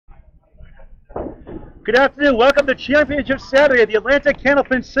Good afternoon. Welcome to Championship Saturday of the Atlantic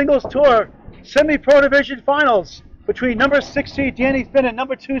Candlepin Singles Tour Semi-Pro Division Finals between number 6 seed Danny Finn and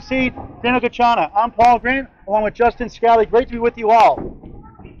number 2 seed Fernando Gacharna. I'm Paul Grant along with Justin Scali. Great to be with you all.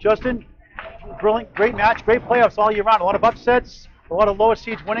 Justin, brilliant, great match, great playoffs all year round. A lot of upsets, a lot of lower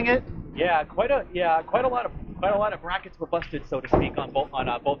seeds winning it. Yeah, quite a lot of brackets were busted, so to speak, on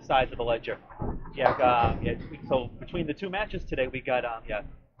both sides of the ledger. So between the two matches today, we got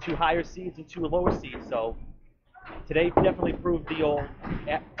 2 higher seeds and 2 lower seeds. So today definitely proved the old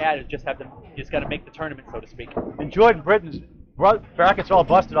adage: just got to make the tournament, so to speak. And Jordan Britton's brackets are all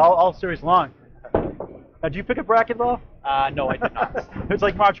busted all series long. Now, did you pick a bracket though? No, I did not. It was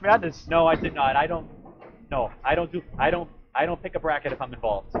like March Madness. No, I did not. I don't pick a bracket if I'm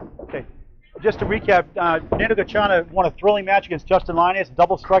involved. Okay. Just to recap, Fernando Gacharna won a thrilling match against Justin Linus,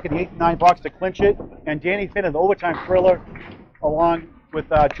 double strike in the 8th and 9th box to clinch it, and Danny Finn in the overtime thriller along with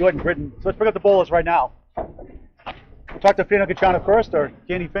Jordan Britton. So let's bring up the bowlers right now. We'll talk to Fernando Gacharna first, or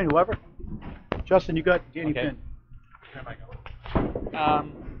Danny Finn, whoever. Justin, you got Danny Finn.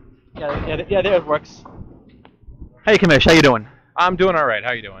 Yeah, there it works. Hey, Kamish, how you doing? I'm doing all right.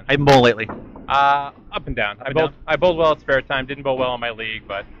 How you doing? How you been bowling lately? Up and down. I bowled well at spare time. Didn't bowl well in my league,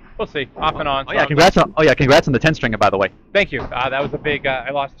 but we'll see. Off and on. Congrats on the 10-stringer, by the way. Thank you. That was a big. I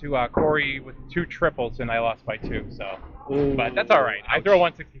lost to Corey with 2 triples, and I lost by 2. So, but that's all right. I threw a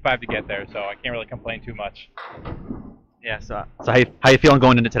 165 to get there, so I can't really complain too much. Yeah. So how you feeling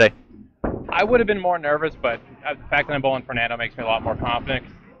going into today? I would have been more nervous, but the fact that I'm bowling Fernando makes me a lot more confident.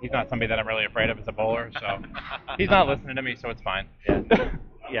 He's not somebody that I'm really afraid of as a bowler, so he's not listening to me, so it's fine.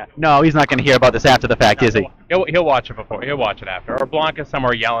 Yeah. No, he's not going to hear about this after the fact, is he? He'll watch it before. He'll watch it after. Or Blanca's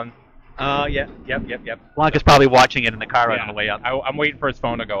somewhere yelling. Yep. Blanca's probably watching it in the car on the way up. I'm waiting for his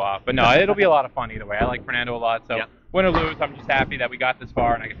phone to go off. But no, it'll be a lot of fun either way. I like Fernando a lot, so win or lose, I'm just happy that we got this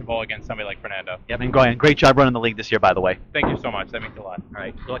far and I get to bowl against somebody like Fernando. Yep, and great job running the league this year, by the way. Thank you so much. That means a lot. All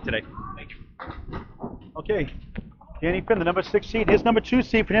right, good luck today. Thank you. Okay. Danny Finn, the number 6 seed. Here's number 2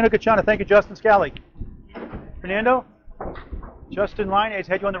 seed, Fernando Gacharna. Thank you, Justin Scali. Fernando, Justin Linus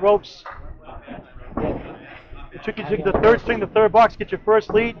had you on the ropes. It took you to the 3rd string, the 3rd box, get your first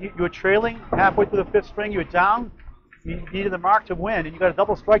lead. You were trailing halfway through the 5th string. You were down. You needed the mark to win, and you got a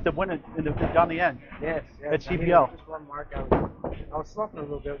double strike to win it down the end. Yes. At CPL. Just one mark. I was slumping a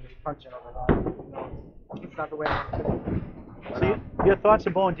little bit, just punching over that. It's not the way I want to. So your thoughts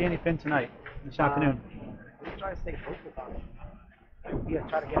on bowling Danny Finn tonight, this afternoon? We're trying to stay focused on it.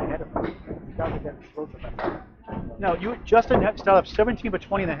 Try to get ahead of him. He doesn't get explosive. No, Justin started up 17 for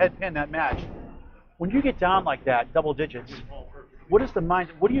 20 in the head pin that match. When you get down like that, double digits, what is the mind?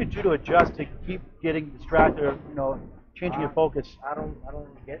 What do you do to adjust to keep getting distracted or changing your focus? I don't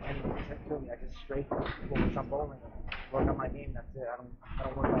get anything sent to me. I just straight focus on bowling and work on my game. That's it. I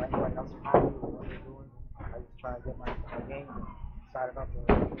don't work on anybody else around me or what they're doing. I just try to get my game and side it up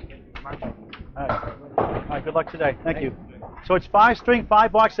to get my game. All right, good luck today. Thank you. So it's 5 string,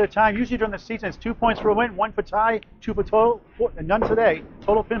 5 box at a time. Usually during the season, it's 2 points for a win, 1 for tie, 2 for total, and none today.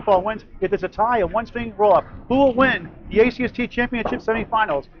 Total pinfall wins. If there's a tie, a 1-string roll-up. Who will win the ACST Championship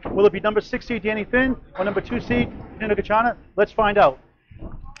semifinals? Will it be number 6 seed Danny Finn or number 2 seed Fernando Gacharna? Let's find out.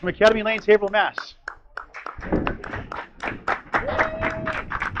 From Academy Lanes, Haverhill, Mass.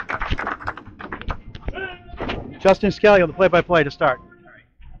 Justin Scali on the play-by-play to start.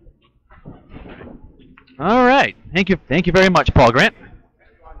 All right. Thank you very much, Paul Grant.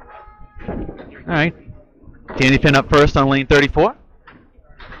 All right. Danny Finn up first on lane 34.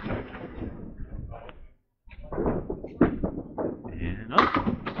 And up.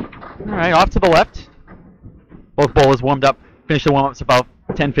 All right, off to the left. Both bowlers warmed up, finished the warm-ups about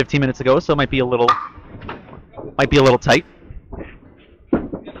 10-15 minutes ago, so it might be a little tight.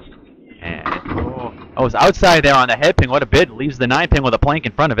 And it's outside there on the head pin. What a bid. Leaves the 9 pin with a plank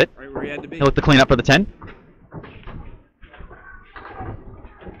in front of it. Right where he had to be. He'll look to clean up for the 10.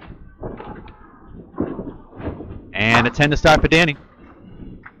 And a 10 to start for Danny.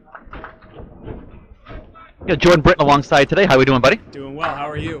 Got Jordan Britton alongside today. How are we doing, buddy? Doing well. How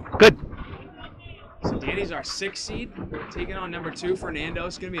are you? Good. So Danny's our 6th seed, taking on number 2, Fernando.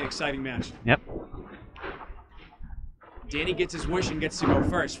 It's going to be an exciting match. Yep. Danny gets his wish and gets to go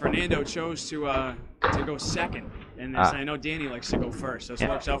first. Fernando chose to go second. And I know Danny likes to go first, so this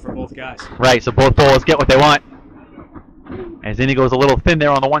works out for both guys. Right, so both bowlers get what they want. As Danny goes a little thin there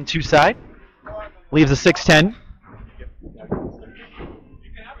on the 1-2 side. Leaves a 6-10.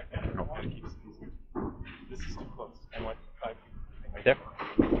 Right there.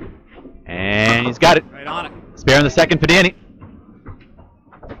 And he's got it. Right on it. Sparing the second for Danny.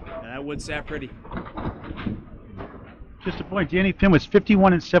 That would sat pretty. Just a point, Danny Finn was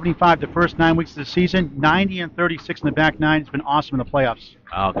 51-75 the first 9 weeks of the season, 90-36 in the back nine. It's been awesome in the playoffs.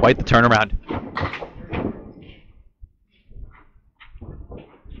 Oh, quite the turnaround.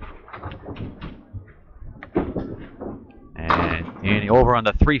 And Danny over on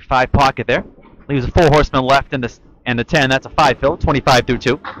the 3-5 pocket there. Leaves a 4 horseman left and the 10. That's a 5 fill, 25 through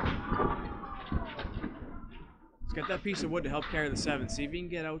 2. Let's get that piece of wood to help carry the 7. See if you can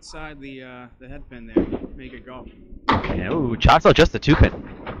get outside the head pin there. Make it go. And, ooh, chops out just the 2 pin.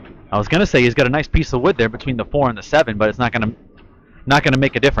 I was gonna say he's got a nice piece of wood there between the 4 and the 7, but it's not gonna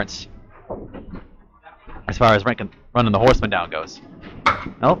make a difference as far as running the horseman down goes.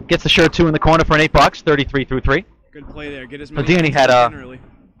 Nope, gets the shirt 2 in the corner for an 8 box, 33 through 3. Good play there. Get as So many. Danny had a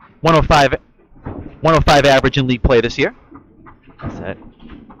 105 average in league play this year. That's it.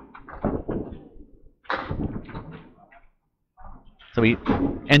 So he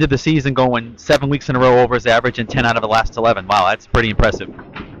ended the season going 7 weeks in a row over his average and 10 out of the last 11. Wow, that's pretty impressive.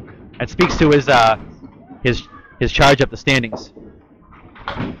 That speaks to his charge up the standings.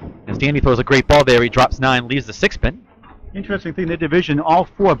 As Danny throws a great ball there, he drops 9, leaves the 6 pin. Interesting thing, the division, all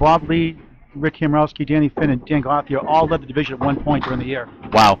 4, Bob Lee, Rick Hamrowski, Danny Finn, and Dan Gauthier, all led the division at 1 point during the year.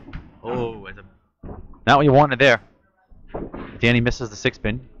 Wow. Oh, not what you wanted there. Danny misses the 6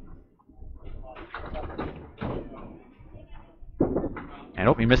 pin. And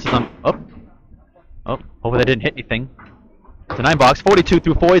he misses on. Hopefully that didn't hit anything. It's a 9 box, 42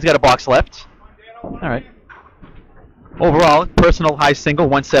 through 4. He's got a box left. All right. Overall, personal high single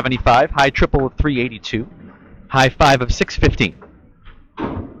 175, high triple of 382, high 5 of 615.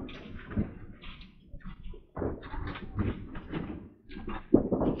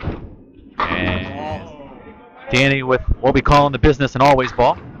 And Danny with what we call in the business an always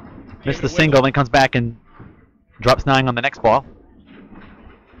ball. Missed the single, then comes back and drops 9 on the next ball.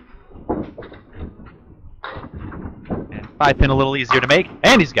 And 5 pin a little easier to make,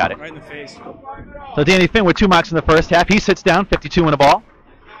 and he's got it. Right in the face. So Danny Finn with 2 marks in the first half. He sits down, 52 in a ball.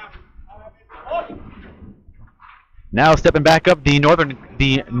 Now stepping back up, the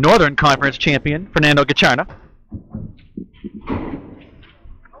Northern Conference champion, Fernando Gacharna.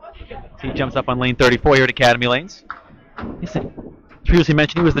 He jumps up on lane 34 here at Academy Lanes. As previously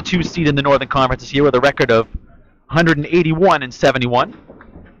mentioned, he was the 2 seed in the Northern Conference this year with a record of 181-71.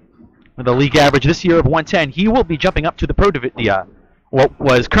 With a league average this year of 110, he will be jumping up to the Pro Division. What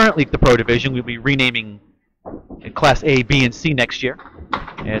was currently the Pro Division, we'll be renaming Class A, B, and C next year.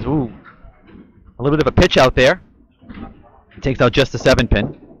 As a little bit of a pitch out there. Takes out just the 7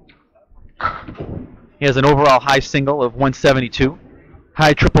 pin. He has an overall high single of 172,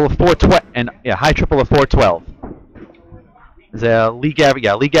 high triple of 412. There's a league average,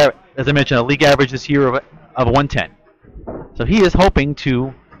 as I mentioned, a league average this year of 110. So he is hoping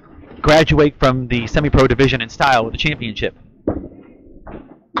to graduate from the semi-pro division in style with the championship.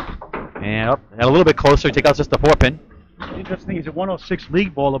 And a little bit closer, take out just the 4 pin. The interesting thing, he's a 106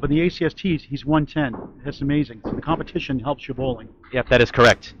 league bowler, but in the ACSTs, he's 110. That's amazing. So the competition helps your bowling. Yep, that is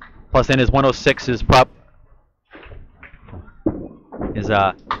correct. Plus, then his 106 is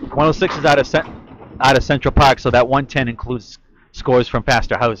 106 is out of Central Park, so that 110 includes scores from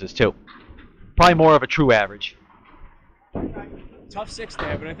faster houses too. Probably more of a true average. Tough 6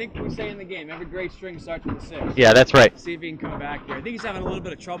 there, but I think we say in the game, every great string starts with a 6. Yeah, that's right. See if he can come back here. I think he's having a little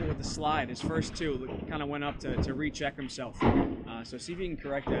bit of trouble with the slide. His first 2 kind of went up to recheck himself. So see if he can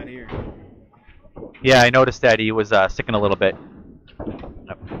correct that here. Yeah, I noticed that he was sticking a little bit.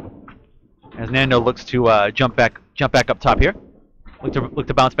 As Nando looks to jump back up top here. Look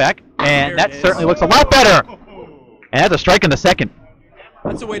to bounce back, and that certainly looks a lot better. And that's a strike in the second.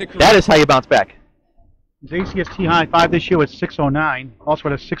 That's a way to correct. That is how you bounce back. His ACST high 5 this year was 609, also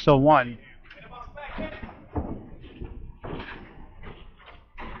at a 601.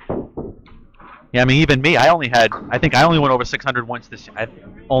 Yeah, I mean, even me, I think I only went over 600 once this year. I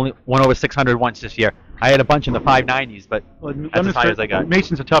only went over 600 once this year. I had a bunch in the 590s, but that's as high as I got.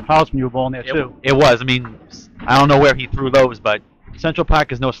 Mason's a tough house when you were bowling there, too. It was. I mean, I don't know where he threw those, but Central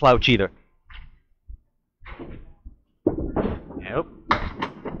Park is no slouch either. Yep.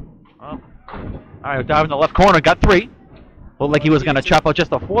 All right, dive in the left corner, got 3. Looked like he was going to chop out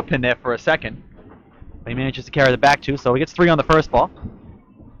just a 4 pin there for a second. But he manages to carry the back 2, so he gets 3 on the first ball.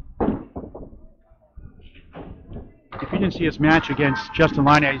 If you didn't see his match against Justin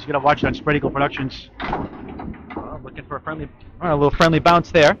Linat, he's got to watch it on Spread Eagle Productions. Looking for a little friendly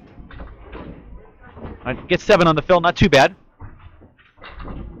bounce there. Gets 7 on the fill, not too bad.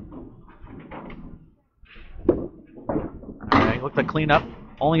 All right, looked like cleanup,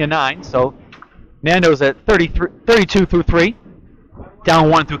 only a 9, so Nando's at 32 through 3. Down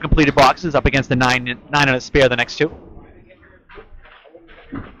 1 through completed boxes, up against the 9 and a spare the next 2.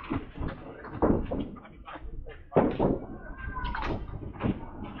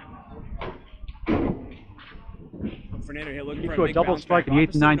 Fernando here looking He for threw a a big double bounce strike back. in the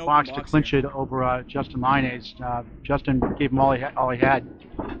 8th and Opposite 9th an box open to clinch here. it over Justin Mayonnaise. Justin gave him all he had.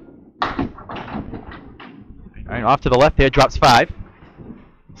 All right, off to the left there, drops 5.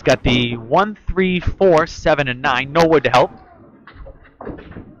 He's got the 1, 3, 4, 7, and 9. No wood to help.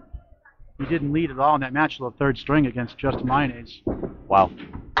 He didn't lead at all in that match till the 3rd string against Justin Mayonnaise. Wow.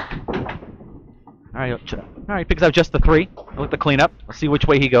 All right, picks out just the 3. I'll look to clean up. We'll see which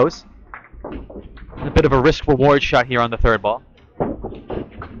way he goes. A bit of a risk-reward shot here on the 3rd ball.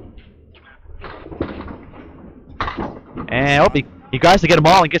 And he guys to get them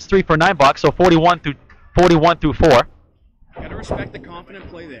all and gets 3 for a 9 box, so 41 through 4. Gotta respect the confident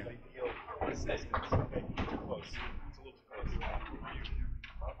play there.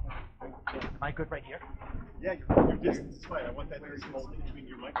 Am I good right here? Yeah, your distance is fine. I want that distance between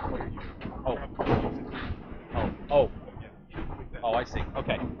your microphone and your... Oh, I see.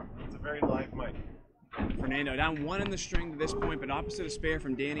 Okay. It's a very live mic. Fernando down 1 in the string to this point, but opposite a spare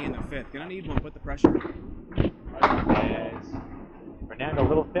from Danny in the 5th. Gonna need one. Put the pressure. As Fernando a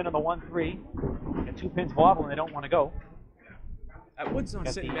little thin on the 1-3, and 2 pins wobble, and they don't want to go. That wood's not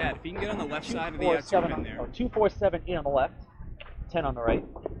sitting bad. If he can get on the left side of the 2, 4, outside 7 pin there. 2, 4, 7 in on the left, 10 on the right.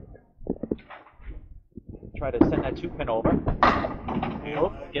 Try to send that 2 pin over.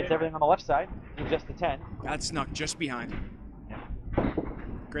 Oh, gets everything on the left side. Do just the 10. That snuck just behind.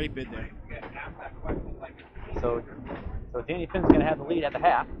 Great bid there. So Danny Finn's going to have the lead at the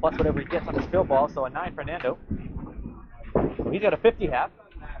half, plus whatever he gets on his field ball. So a 9 Fernando. So he's got a 50 half.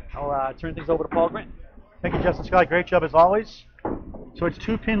 I'll turn things over to Paul Grin. Thank you, Justin Scott. Great job as always. So it's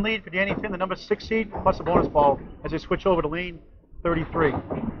 2-pin lead for Danny Finn, the number 6 seed, plus a bonus ball as they switch over to lane 33.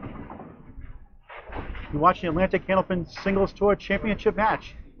 You're watching the Atlantic Candlepin Singles Tour Championship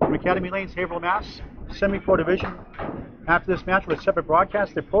match from Academy Lanes, Haverhill, Mass. Semi-Pro Division. After this match, with a separate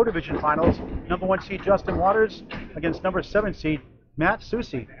broadcast, the Pro Division Finals. Number 1 seed Justin Waters against number 7 seed Matt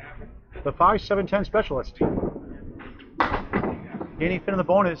Susi, the 5-7-10 specialist. Danny Finn in the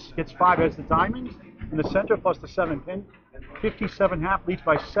bonus gets 5 as the diamond in the center plus the 7 pin. 57 half leads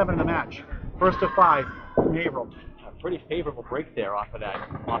by 7 in the match. First to 5 from Haverhill. A pretty favorable break there off of that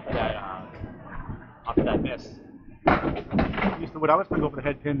miss. Used to what I was going to go for the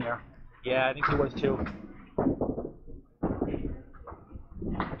head pin there. Yeah, I think he was too.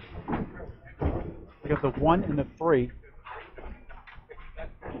 We got the 1 and the 3.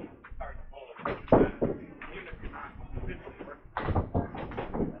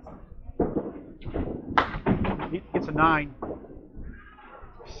 He gets a 9.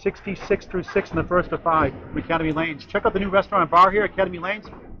 66 through 6 in the first to 5 from Academy Lanes. Check out the new restaurant and bar here, Academy Lanes.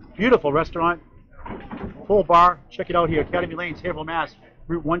 Beautiful restaurant. Full bar. Check it out here, Academy Lanes, Haverhill, Mass.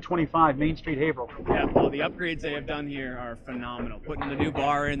 Route 125, Main Street, Haverhill. Yeah, well, the upgrades they have done here are phenomenal. Putting the new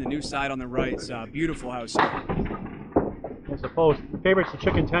bar in, the new side on the right. It's a beautiful house. As opposed, the favorites, the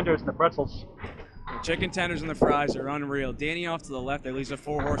chicken tenders and the pretzels. The chicken tenders and the fries are unreal. Danny off to the left. That leaves a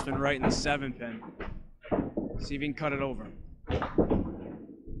 4 horseman right in the 7 pin. See if he can cut it over.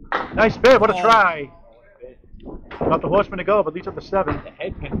 Nice bid, what a try. Got the horseman to go, but leads up the 7. The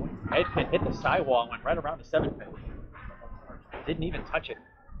head pin hit the sidewall and went right around the 7 pin. Didn't even touch it.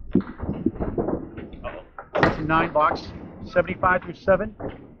 That's a 9 box, 75 through 7.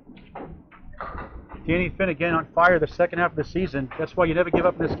 Danny Finn again on fire the second half of the season. That's why you never give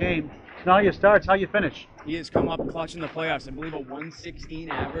up in this game. It's not how you start, it's how you finish. He has come up clutch in the playoffs. I believe a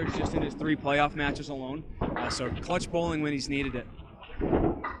 116 average just in his 3 playoff matches alone. So clutch bowling when he's needed it.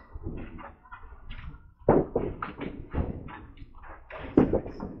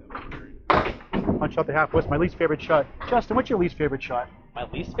 Punch out the half west, my least favorite shot. Justin, what's your least favorite shot? My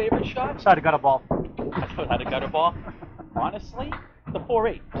least favorite shot? Side of gutter ball. I thought I had a gutter ball. Honestly, the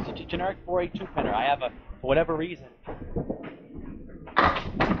 4-8. Just a generic 4-8 2-pinner. I have for whatever reason,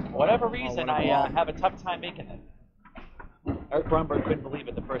 I have a tough time making it. Eric Grunberg couldn't believe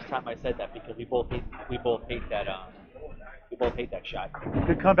it the first time I said that because we both hate that shot.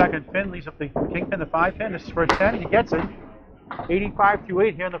 Good comeback on Finn, leaves up the kingpin, the 5 pin. This is first 10, he gets it. 85 through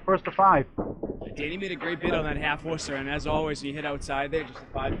 8 here in the first to 5. Danny made a great bid on that half whistle, and as always, when you hit outside there, just a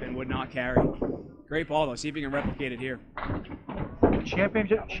 5 pin would not carry. Great ball though. See if you can replicate it here.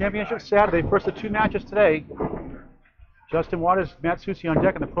 Championship Saturday. First of 2 matches today. Justin Waters, Matt Susi on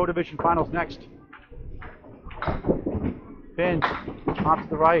deck in the Pro Division Finals next. Finn, off to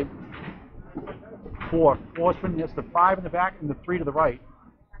the right. 4. Horseman, that's the 5 in the back and the 3 to the right.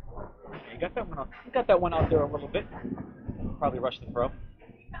 You got that one out there a little bit. Probably rush the throw.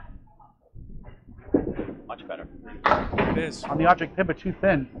 Much better. It is. On the object pin, but too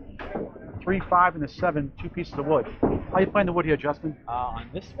thin. 3, 5, and the 7, 2 pieces of wood. How you playing the wood here, Justin? On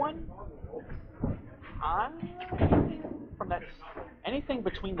this one, that's anything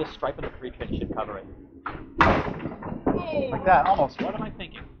between the stripe and the 3-pin should cover it. Like that, almost. What am I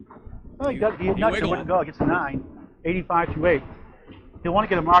thinking? Oh, he nuts and wouldn't go. It gets a 9. 85 to 8. He'll want to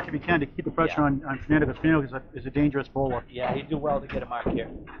get a mark if he can to keep the pressure on Fernando, because Fernando is a dangerous bowler. Yeah, he'd do well to get a mark here.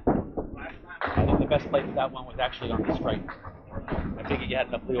 I think the best play for that one was actually on the stripe. I figured you had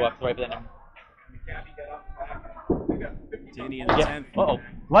enough Leo off the right, but then Danny in the 10th. Uh-oh.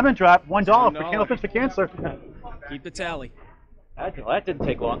 Lemon drop, $1 for Candlepin for Cancer. Keep the tally. That didn't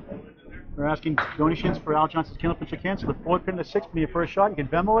take long. We're asking donations for Al Johnson's Candlepin for Cancer. The 4th pin, the 6th pin, your first shot. You can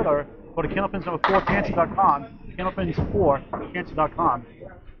Venmo it or go to candlepins4cancer.com. Candlepins4cancer.com.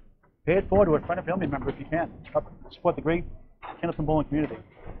 Pay it forward to a friend or family member if you can. Help support the great Candlepin bowling community.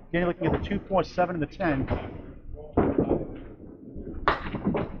 Again, you're looking at the 2, 4, 7, and the 10.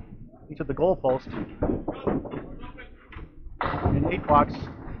 Each of the goal post. And 8 box.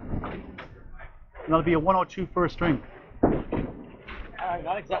 And that'll be a 102 first string.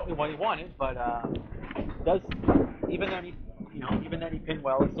 Not exactly what he wanted, but does even then he pinned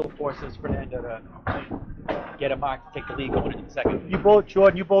well, it still forces Fernando to get a mark to take the lead going into the second. You bowled,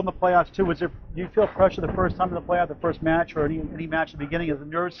 Jordan. You bowled in the playoffs too. Do you feel pressure the first time in the playoff, the first match, or any match at the beginning? Has the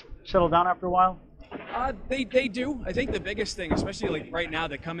nerves settled down after a while? They do. I think the biggest thing, especially like right now,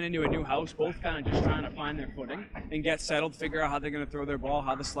 they're coming into a new house, both kind of just trying to find their footing and get settled, figure out how they're going to throw their ball,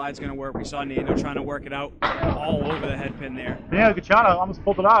 how the slide's going to work. We saw Nando trying to work it out all over the head pin there. Yeah, Gacharna almost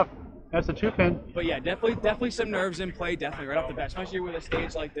pulled it off. That's the 2 pin. But yeah, definitely some nerves in play, definitely right off the bat, especially with a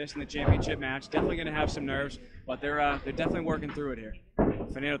stage like this in the championship match. Definitely going to have some nerves, but they're definitely working through it here.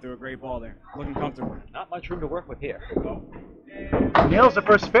 Fernando threw a great ball there, looking comfortable. Not much room to work with here. Nails the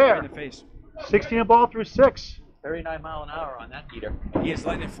first spare. In the face. 16 ball through 6. 39 mile an hour on that heater. He is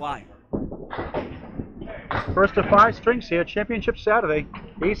letting it fly. First of 5 strings here. Championship Saturday.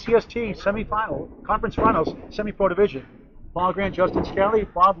 ACST semifinal, conference finals, SemiPro division. Paul Grant, Justin Scali,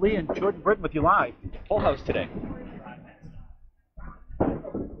 Bob Lee, and Jordan Britton with you live. Full house today.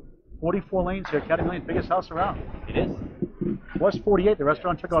 44 lanes here. Academy Lane, biggest house around. It is. It was 48. The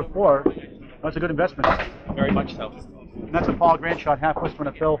restaurant took out 4. That's a good investment. Very much so. And that's a Paul Grant shot. Half push from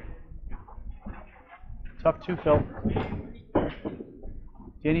a Phil. Tough 2, Phil.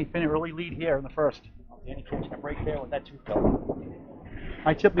 Danny Finn, early lead here in the first. Danny catching a break there with that 2 Phil.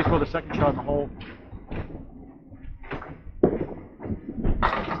 I typically throw the second shot in the hole.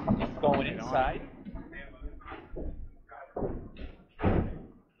 Going inside.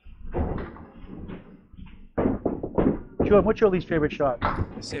 Jordan, what's your least favorite shot?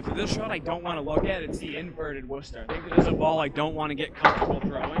 See, for this shot I don't want to look at, it's the inverted Worcester. I think there's a ball I don't want to get comfortable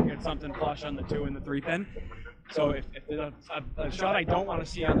throwing. It's something flush on the 2 and the 3 pin. So if there's a shot I don't want to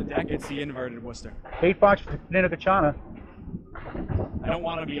see on the deck, it's the inverted Worcester. 8 box for Fernando Gacharna. I don't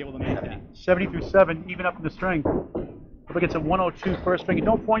want to be able to make that. 70 through 7, even up in the string. I think it's a 102 first string.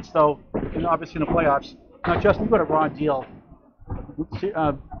 No points though, obviously in the playoffs. Now, Justin, you got a raw deal.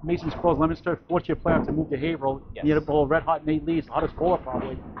 Mason's Pros Leominster forced your playoff to move to Haverhill. Yes. You had a bowl Red Hot Nate Lee's, the hottest bowler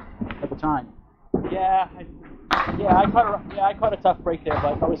probably at the time. Yeah, I caught a tough break there,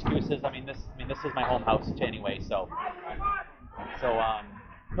 but no excuses. I mean, this is my home house anyway, so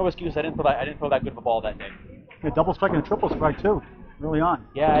no excuse. I didn't throw that good of a ball that day. Yeah, double strike and a triple strike too, early on.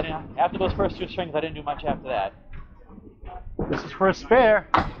 Yeah, after those first 2 strings, I didn't do much after that. This is for a spare.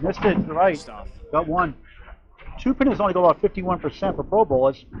 Missed it to the right. Got 1. 2 pinners only go about 51% for pro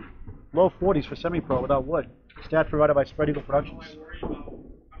bowlers. Low 40s for semi-pro without wood. Stat provided by Spread Eagle Productions.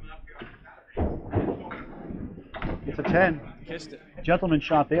 It's a 10. Kissed it. Gentleman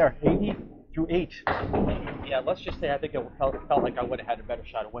shot there. 80 through 8. Yeah, let's just say I think it felt like I would have had a better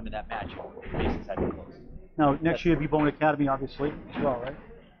shot of winning that match. Masons had been close. Now, next year you'll be bowling Academy, obviously, as well, right?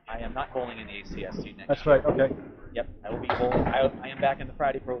 I am not bowling in the ACST next That's year. right, okay. Yep, I will be bowling. I am back in the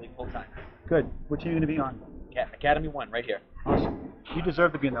Friday Pro League full time. Good. What team are you going to be on? Academy 1, right here. Awesome. You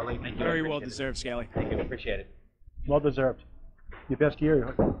deserve to be in that league. Thank you. Very well deserved, Scally. Thank you, appreciate it. Well deserved. Your best year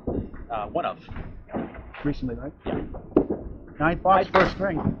One of. recently, right? Yeah. 9th box, first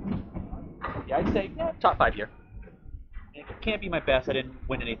string. Yeah, I'd say top 5 year. It can't be my best. I didn't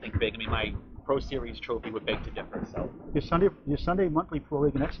win anything big. I mean, my Pro Series trophy would beg to differ. So. Your Sunday monthly Pro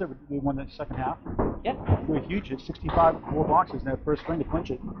League in Exeter, we won the second half. Yeah. You were huge. It's 65 more boxes in that first string to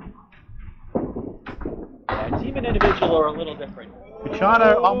clinch it. Yeah, team and individual are a little different.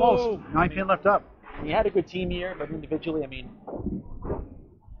 Gacharna almost 9 pin left up. He had a good team year, but individually, I mean,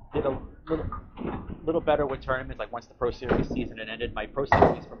 did a little better with tournaments. Like once the Pro Series season had ended, my Pro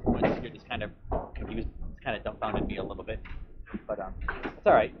Series performance here just kind of confused, kind of dumbfounded me a little bit. But it's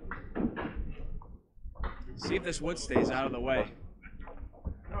all right. See if this wood stays out of the way.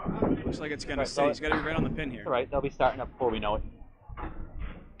 Looks like it's going to Right, stay. so He's got to be right on the pin here. All right, they'll be starting up before we know it.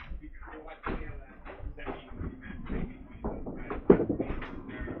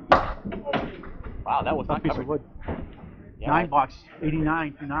 Wow, that was Tough not piece of covered. wood. Yeah. 9 box,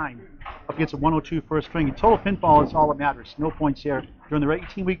 89 to 9. Up against a 102 first string. And total pinfall is all that matters. No points here. During the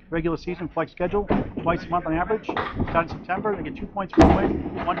 18-week regular season flex schedule, twice a month on average. Starting September, they get 2 points for a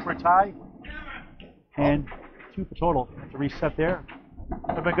win, 1 for a tie, and 2 for total. Have to reset there. That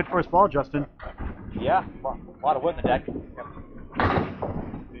would have been a good first ball, Justin. Yeah, a lot of wood in the deck.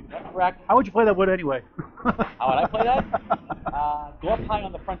 Rack. How would you play that wood anyway? How would I play that? Go up high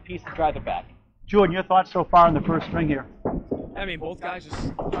on the front piece and drive it back. Jordan, your thoughts so far on the first string here? I mean, both guys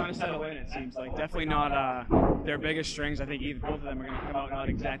just trying to settle in, it seems like. Definitely not their biggest strings. I think both of them are going to come out not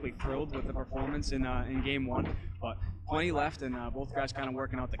exactly thrilled with the performance in game one. But plenty left, and both guys kind of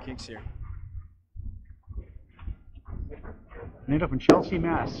working out the kinks here. Named up from Chelsea,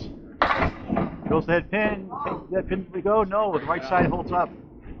 Mass. Goes the head pin. Take that pin, we go. No, the right side holds up.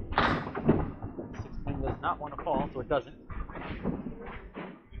 16 does not want to fall, so it doesn't.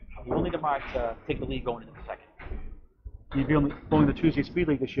 You will need a mark to take the lead going into the second. You'd be only blowing the Tuesday Speed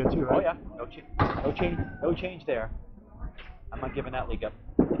League this year, too, right? Oh, yeah. No change there. I'm not giving that league up.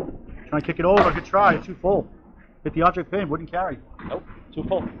 Trying to kick it over. Good try. Too full. Hit the object pin. Wouldn't carry. Nope. Too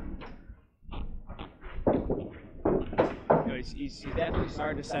full. He's definitely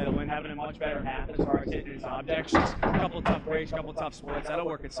starting to settle in, having a much better half as far as hitting his objects. Just a couple tough breaks, a couple tough splits. That'll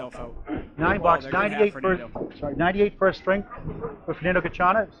work itself out. 9 box, 98 first, 98 first string for Fernando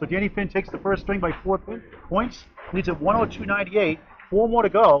Gacharna. So Danny Finn takes the first string by 4 points. Leads at 102.98. 4 more to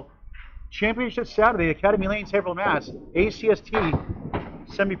go. Championship Saturday, Academy Lanes, Haverhill, Mass. ACST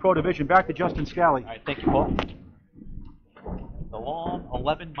SemiPro Division. Back to Justin Scali. All right, thank you, Paul. The long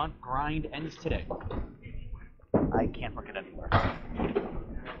 11-month grind ends today. I can't look it anywhere.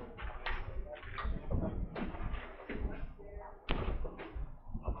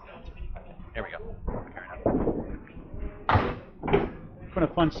 There we go. It's been a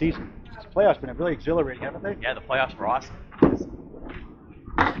fun season. This playoffs been really exhilarating, haven't they? Yeah, the playoffs were awesome. As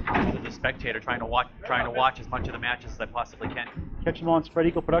a spectator, trying to watch as much of the matches as I possibly can. Catch them on Spread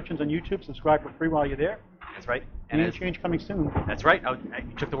Eagle Productions on YouTube. Subscribe for free while you're there. That's right. Name change coming soon. That's right.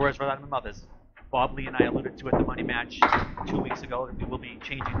 You took the words right out of my mother's. Bob Lee and I alluded to at the Money Match 2 weeks ago that we will be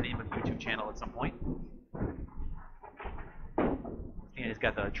changing the name of the YouTube channel at some point. And he's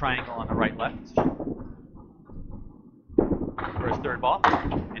got the triangle on the right-left for his third ball.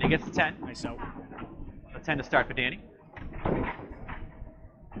 And he gets the 10. Nice out. The 10 to start for Danny.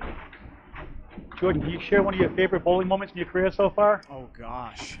 Jordan, can you share one of your favorite bowling moments in your career so far? Oh,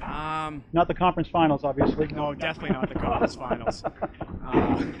 gosh. Not the conference finals, obviously. No, definitely not the conference finals.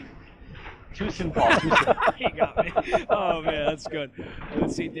 Too soon, Paul. He got me. Oh, man, that's good.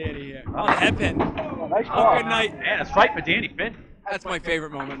 Let's see Danny here. Oh, the head pin. Nice Oh, ball. good night. Man, it's right for Danny Finn. That's my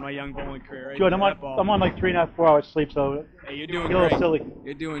favorite moment in my young bowling career. Right Jordan, there, that ball. I'm on like 3.5, 4 hours sleep, so Hey, you're doing get a little great. silly.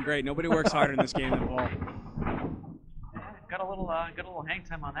 You're doing great. Nobody works harder in this game than Paul. Got a little hang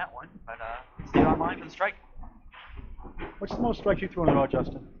time on that one, but stayed online for the strike. What's the most strikes you threw in a row,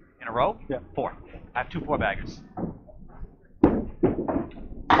 Justin? In a row? Yeah. 4. I have 2 4-baggers.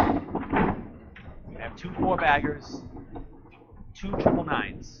 I have 2 4-baggers, 2 triple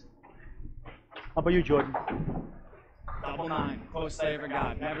 9s. How about you, Jordan? Double 9. Closest I ever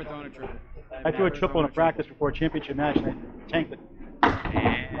got. Never thrown a triple. I threw a triple in a practice before a championship match, and I tanked it.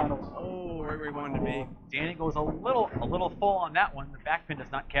 And Finals. Oh, right where he wanted to be. Danny goes a little full on that one. The back pin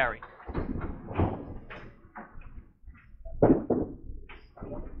does not carry.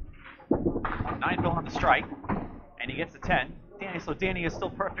 Nine bill on the strike, and he gets the 10. Danny is still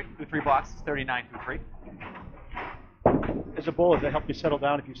perfect through 3 boxes, 39 through 3. As a bowler, does that help you settle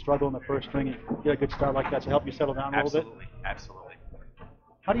down if you struggle in the first string and get a good start like that? Does it help you settle down a little bit? Absolutely.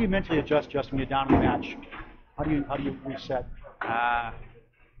 How do you mentally adjust, Justin, when you're down in the match? How do you reset?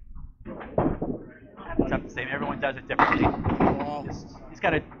 It's tough to say. Everyone does it differently. Just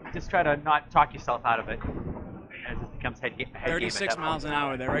gotta try to not talk yourself out of it as it becomes head game. 36 miles an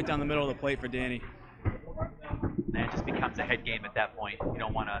hour there, right down the middle of the plate for Danny. And it just becomes a head game at that point. You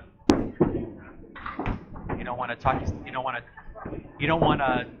don't want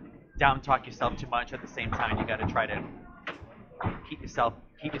to down talk yourself too much. At the same time, you got to try to keep yourself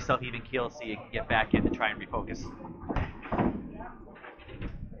even keel so you can get back in to try and refocus.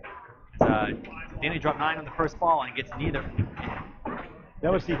 Danny dropped 9 on the first ball and gets neither.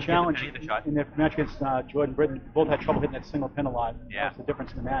 That was the challenge Neither shot. in the match against Jordan Britton. Both had trouble hitting that single pin a lot. Yeah. That was the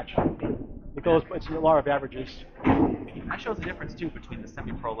difference in the match. It goes. It's a lot of averages. That shows the difference too between the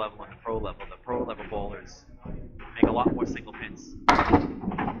semi-pro level and the pro level. The pro level bowlers make a lot more single pins.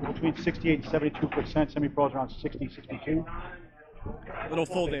 Between 68 and 72%. Semi-pros around 60, 62. Little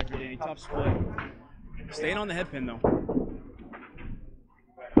full day for Danny. Tough split. Staying on the head pin though.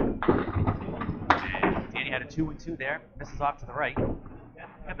 And Danny had a 2 and 2 there. Misses off to the right.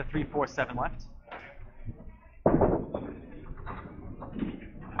 Got the 3, 4, 7 left.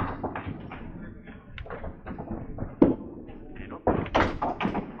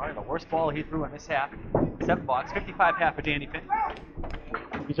 Probably the worst ball he threw in this half. 7 box, 55 half for Danny Finn.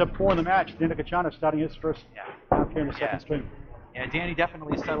 He's up 4 in the match. Fernando Gacharna starting his first half here in the second string. Yeah, Danny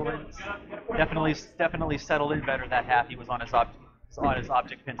definitely settled in. Definitely settled in better that half. He was on his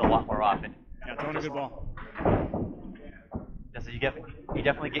object pins a lot more often. Yeah, throwing a good ball. So you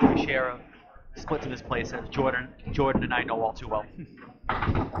definitely get your share of splits in this place, as Jordan and I know all too well.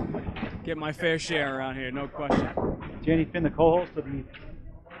 Get my fair share around here, no question. Danny Finn, the co-host of the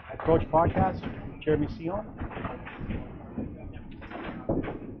Approach podcast, Jeremy Sion.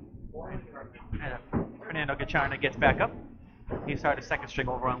 And Fernando Gacharna gets back up. He started second string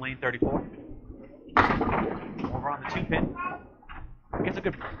over on lane 34. Over on the 2 pin. Gets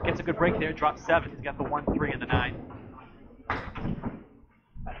a good break there. Drops 7. He's got the 1, 3, and the 9.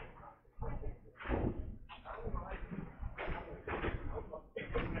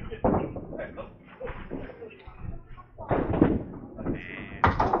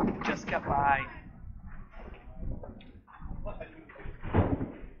 And just got by.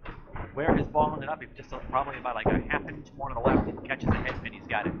 Where his ball ended up, just probably about like a half inch more to the left. He catches a head pin, he's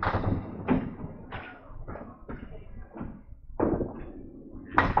got it.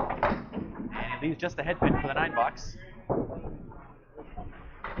 And he leaves just the head pin for the 9 box.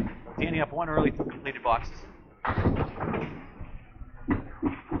 Danny up 1 early through completed boxes.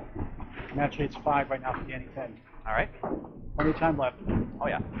 Match rate's 5 right now for Danny Finn. All right. Plenty of time left. Oh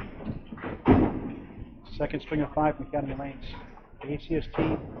yeah. Second string of 5 from Academy Lanes.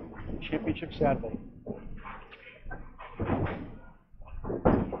 ACST Championship Saturday.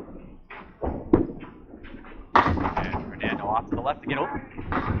 And Fernando off to the left to get open.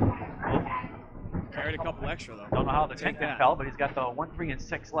 Oh. Carried a couple extra though. Don't know how the 10th pin fell, but he's got the 1, 3, and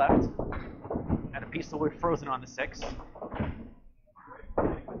 6 left. And a piece of wood frozen on the 6.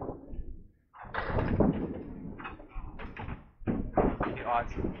 The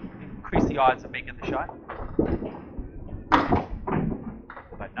odds, increase the odds of making the shot.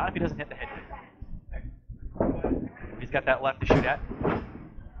 But not if he doesn't hit the head pin. He's got that left to shoot at.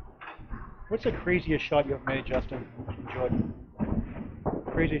 What's the craziest shot you ever made, Justin? Jordan?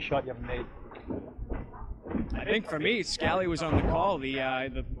 Craziest shot you ever made? I think for me, Scali was on the call.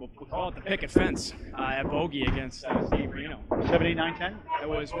 We'll call it the picket fence at bogey against Steve Reno. 7, 8, 9, 10? It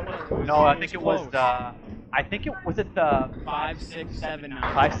was. No, I think it was the. I think it was it the 5, 6, 7, 9.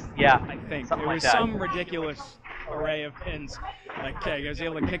 5. Yeah, I think something it like was that. some ridiculous array of pins. Like I was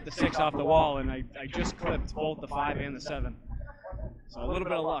able to kick the 6 off the wall, and I just clipped both the 5 and the 7. So a little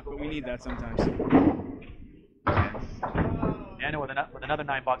bit of luck, but we need that sometimes. And with another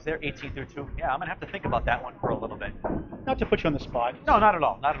 9 box there, 18 through 2. Yeah, I'm gonna have to think about that one for a little bit. Not to put you on the spot. No, not at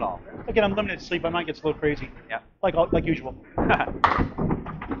all. Not at all. Again, I'm limited sleep. My mind gets a little crazy. Yeah. Like usual. All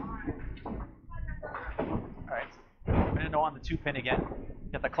right. Fernando on the 2 pin again.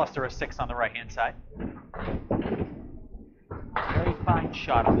 Got the cluster of 6 on the right hand side. Very fine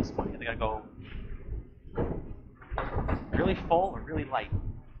shot on this one. They gotta go really full or really light,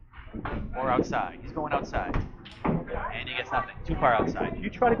 or outside. He's going outside, and he gets nothing. Too far outside. You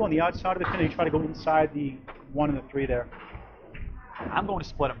try to go on the outside of the pin, or you try to go inside the 1 and the 3 there. I'm going to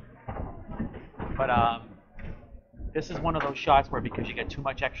split him, but this is one of those shots where because you get too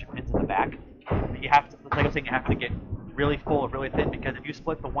much extra pins in the back, you have to, like I'm saying, you have to get really full or really thin, because if you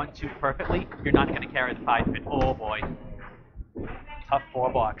split the 1, 2 perfectly, you're not going to carry the 5 pin. Oh boy, tough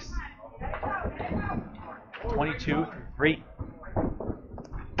 4 box. 22 through 3.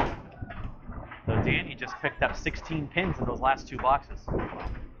 So Danny just picked up 16 pins in those last 2 boxes.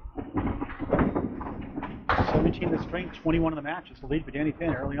 17 in the string, 21 in the match. It's the lead for Danny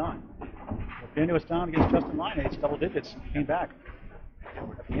Finn early on. Fernando was down against Justin Line. It's double digits. Came back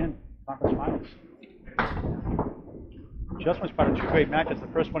at the end. Conference finals. Justin was part of 2 great matches. The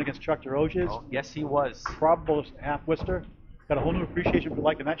first one against Chuck DeRoges. Oh, yes, he was. Probable half Worcester. Got a whole new appreciation for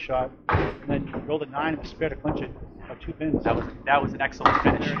liking that shot. And then rolled a 9 and spare to clinch it by 2 pins. That was an excellent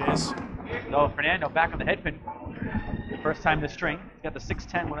finish. There it is. So Fernando back on the head pin. First time this string. He's got the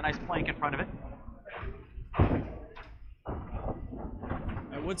 6-10 with a nice plank in front of it.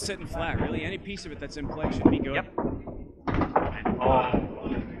 It would sitting flat. Really, any piece of it that's in play should be good. Yep. And, oh.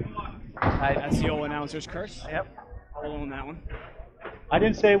 That's the old announcer's curse. Yep. I'll own that one. I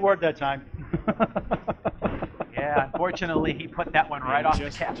didn't say a word that time. Yeah, unfortunately, he put that one right off the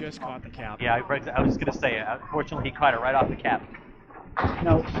cap. Just caught the cap. Yeah, I was going to say, unfortunately, he caught it right off the cap.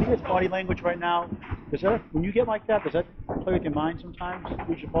 Now, see his body language right now. Does that, when you get like that, does that play with your mind sometimes?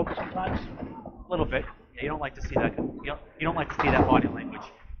 Lose your focus sometimes? A little bit. Yeah, you don't like to see that. You don't like to see that body language.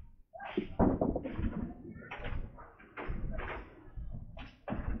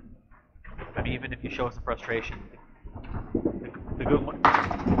 I mean, even if you show some frustration, the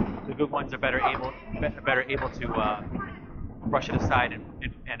good ones are better able to brush it aside and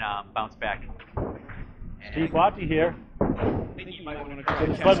bounce back. Steve Watty here. I think you might want to try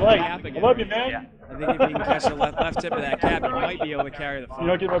to Bud catch the Light. cap I again. love you, man. Yeah. I think if you can catch the left tip of that cap, you might be able to carry the phone. You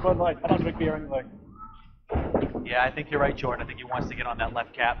don't get my Bud Light. I don't drink beer anyway. Yeah, I think you're right, Jordan. I think he wants to get on that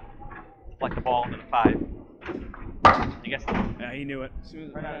left cap, flex the ball into the 5. I guess. Yeah, he knew it. As soon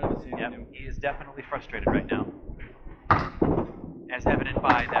as right out of the scene, Yep, he knew. he is definitely frustrated right now, as evident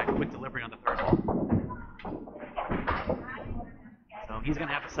by that quick delivery on the 3rd ball. So he's going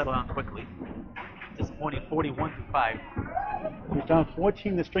to have to settle down quickly. Disappointing 41 through 5. He's down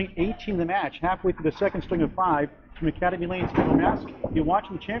 14 the string, 18 the match, halfway through the second string of 5 from Academy Lanes, Mass. You're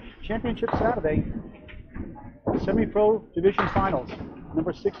watching the Championship Saturday, SemiPro Division Finals.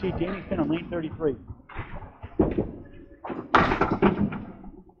 Number 60, Danny Finn on lane 33.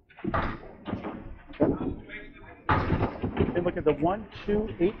 Okay, look at the 1, 2,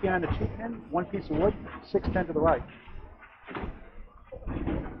 8 behind the 2 pin, 1 piece of wood, 6-10 to the right.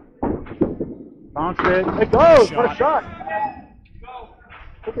 Bounce it. It goes! What a shot!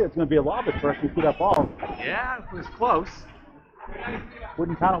 I think it's going to be a lob at first when you see that ball. Yeah, it was close.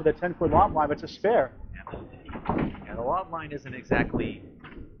 Wouldn't count it with a 10-foot lob line, but it's a spare. Yeah, the lob line isn't exactly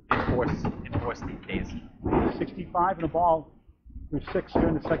enforced these days. 65 in the ball through 6 here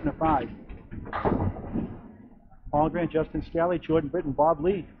in the second of 5. Paul Grant, Justin Scali, Jordan Britton, Bob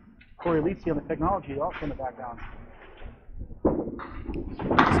Lee, Corey Leetsy on the technology, also in the background.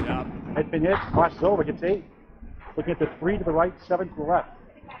 Head pin hit, crosses over, gets 8. Looking at the 3 to the right, 7 to the left.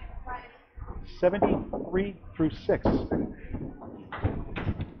 73 through 6.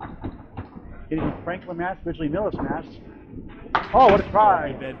 Hitting Franklin, Mass, originally Millis, Mass. Oh, what a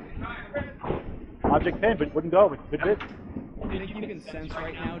try! Object pin, but wouldn't go. Good bid. I think you can sense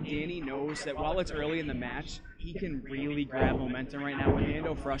right now, Danny knows that while it's early in the match, he can really grab momentum right now. With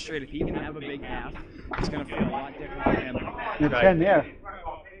Nando frustrated, if he can have a big half, it's going to feel a lot different for him. And 10 there.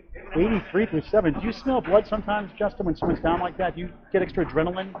 83 through 7. Do you smell blood sometimes, Justin, when someone's down like that? Do you get extra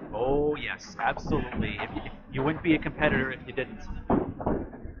adrenaline? Oh, yes, absolutely. You wouldn't be a competitor if you didn't.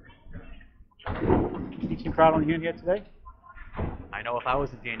 Teaching crowd on here today? I know if I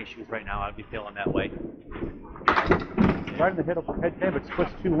was in Danny's shoes right now, I'd be feeling that way. Right in the head pin, but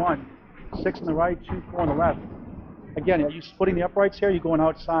splits 2-1. 6 on the right, 2-4 on the left. Again, are you splitting the uprights here? Or are you going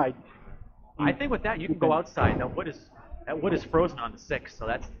outside? I think with that, you can go outside. That wood is frozen on the 6, so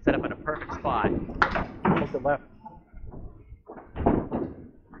that's set up in a perfect spot. Look at left.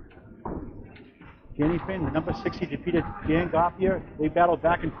 Danny Finn, number 60, defeated Dan Goffier. They battled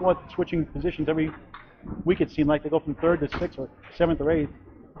back and forth, switching positions every week. It seemed like they go from 3rd to 6th or 7th or 8th.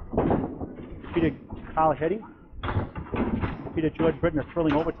 Defeated Kyle Hetty. Defeated George Britton, a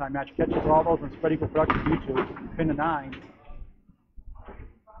thrilling overtime match. Catches all those on Spread Eagle Production YouTube. Finn to 9.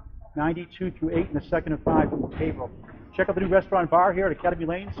 92 through 8 in the second of 5 from Haverhill. Check out the new restaurant bar here at Academy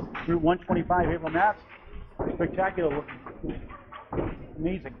Lanes, Route 125, Haverhill, Mass. Spectacular looking.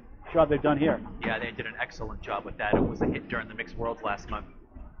 Amazing job they've done here. Yeah, they did an excellent job with that. It was a hit during the Mixed Worlds last month.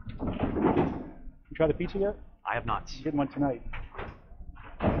 You try the pizza yet? I have not. Getting one tonight.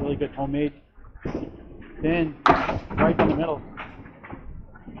 Really good homemade. Then, right down the middle.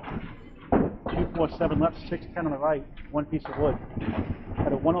 247 left, 610 on the right. 1 piece of wood.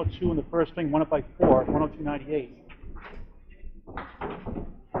 Had a 102 in the first string, won it by 4, 102.98.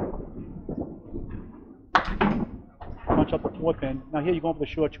 Punch up the 4 pin. Now here you're going for the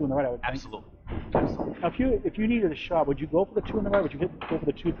short 2 on the right, I would think. Absolutely. Now if you needed a shot, would you go for the 2 on the right, or would you go for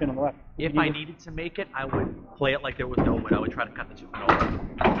the 2 pin on the left? If I needed to make it, I would play it like there was no wood. I would try to cut the 2 pin over.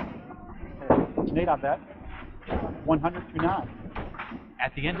 It's Nate on that. 100 through 9.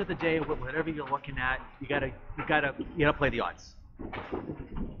 At the end of the day, whatever you're looking at, you gotta play the odds.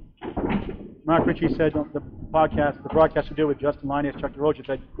 Mark Ritchie said on the broadcast we did with Justin Linus, Chuck DeRocha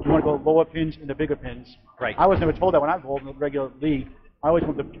said, you want to go lower pins into bigger pins. Right. I was never told that when I was in the regular league. I always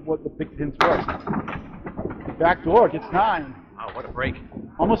want the big pins first. Back door gets 9. Oh, what a break.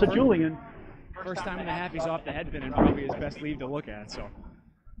 Almost a Julian. First time and a half he's off the head pin and probably his best lead to look at, so.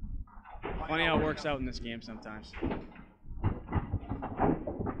 Funny how it works out in this game sometimes.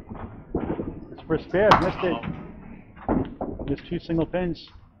 for a spare. Missed it. Just 2 single pins.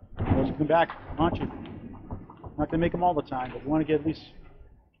 Those come back. Launch it. Not going to make them all the time, but we want to get at least.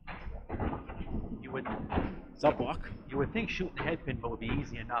 You would. Is that a block? You would think shooting the head pin would be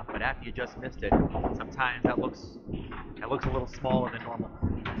easy enough, but after you just missed it, sometimes that looks a little smaller than normal.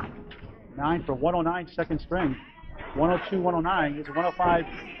 9 for 109 second string. 102, 109 is a 105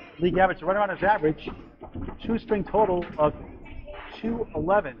 league average. So right around his average. 2 string total of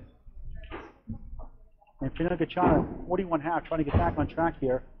 211. And Fernando Gacharna, 41.5, trying to get back on track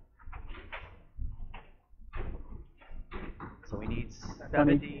here. So he needs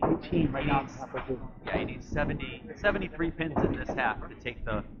 70. 18 right now. Yeah, he needs 73 pins in this half to take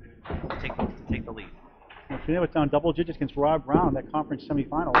the lead. And Fernando was down double digits against Rob Brown, that conference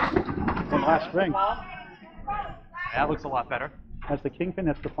semifinals from last spring. That looks a lot better. That's the kingpin.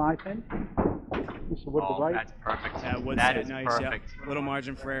 That's the 5 pin. This is wood to the right. That's perfect. Yeah, wood's That is nice. perfect. Yeah. Little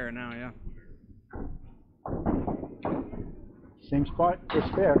margin for error now. Yeah. Same spot for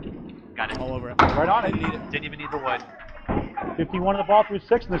spare. Got it. All over it. Right on it. Didn't even need the wood. 51 of the ball through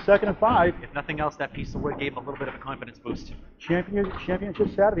 6 in the second and 5. If nothing else, that piece of wood gave him a little bit of a confidence boost. Championship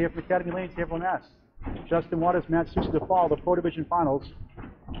Saturday here from Academy Lanes, Haverhill, Mass. Justin Waters, Matt Susi to fall, the Pro Division Finals.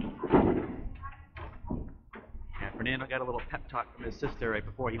 Yeah, Fernando got a little pep talk from his sister right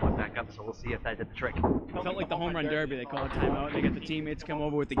before he went back up, so we'll see if that did the trick. Felt like the home run derby. They call a timeout. They get the teammates come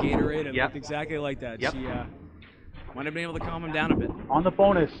over with the Gatorade, and it looked exactly like that. Yep. She might have been able to calm him down a bit. On the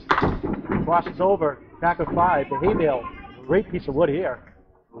bonus, crosses over, pack of 5, the hay bale. Great piece of wood here.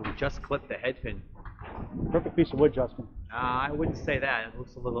 Ooh, just clipped the head pin. Perfect piece of wood, Justin. I wouldn't say that. It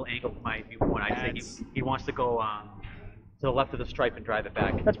looks a little angled from my viewpoint. I'd say he wants to go to the left of the stripe and drive it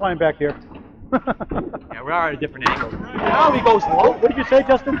back. That's why I'm back here. Yeah, we are at a different angle. Now he goes low. What did you say,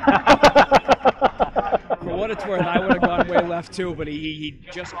 Justin? For what it's worth, I would have gone way left too, but he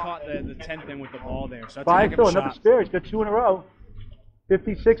just caught the 10th in with the ball there. So that's a 5 heck of fill, a another shot. spare. He's got 2 in a row.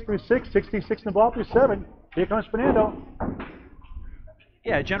 56 through 6, 66 in the ball through 7. Here comes Fernando.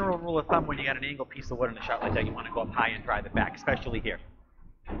 Yeah, general rule of thumb, when you got an angled piece of wood in a shot like that, you want to go up high and drive it back, especially here.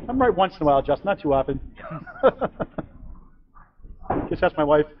 I'm right once in a while, Justin, not too often. Just ask my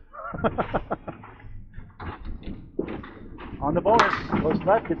wife. On the bonus, goes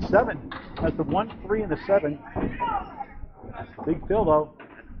left, it's 7. That's the 1, 3, and the 7. Big fill, though.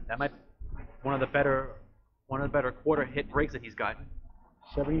 That might be one of the better quarter hit breaks that he's gotten.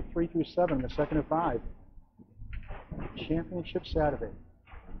 73 through 7 in the second and 5. Championship Saturday.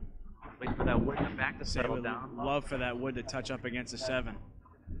 Wait for that wood in the back to settle Would down. love for that wood to touch up against the 7.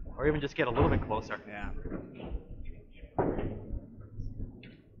 Or even just get a little bit closer. Yeah.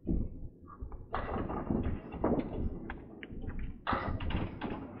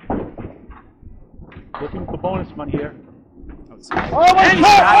 Looking for bonus money here. Let's see. Oh, my God!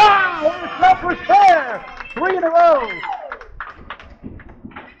 Wow! It's up for spare! 3 in a row!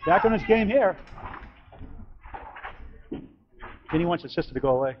 Back on his game here. Then he wants his sister to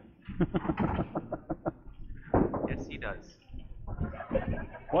go away. Yes, he does.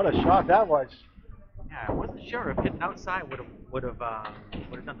 What a shot that was. Yeah, I wasn't sure if hitting outside would have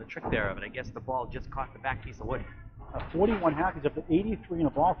done the trick there, but I guess the ball just caught the back piece of wood. 41 half. He's up to 83 in a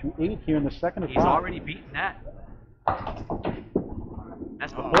ball through 8 here in the second and He's 5. already beaten that.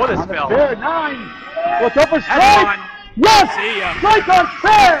 That's before this On the fell. spare, 9. What's up for That's strike? on. Yes! See ya. Strike on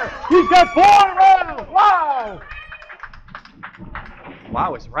spare! He's got 4 in a row! Wow!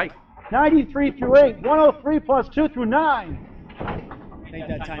 Wow, it's right. 93 through 8. 103 plus 2 through 9. I think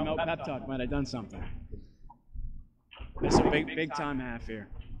that timeout pep talk might have done something. This is a big time half here.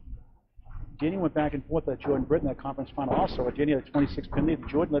 Danny went back and forth with Jordan Britton in that conference final also. Danny had a 26 pin lead.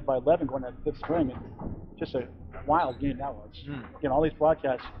 Jordan led by 11 going that 5th string. And just a wild game that was. Again, all these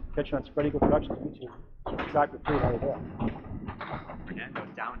broadcasts catch on Spread Eagle Productions YouTube. Track with 3 right there. Fernando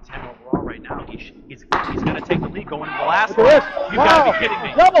down 10 overall right now. He's going to take the lead going into the last Look one. at this. You've Wow. got to be kidding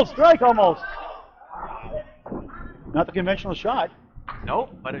me. Double strike almost. Not the conventional shot. Nope,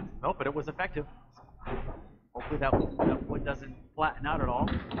 but it was effective. Hopefully that wood doesn't flatten out at all.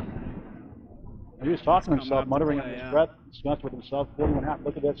 He was talking to himself, up to muttering play, under his yeah. breath, discussed with himself. 41 half.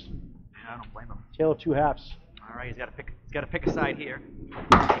 Look at this. I don't blame him. Tale of 2 halves. All right, he's got to pick a side here.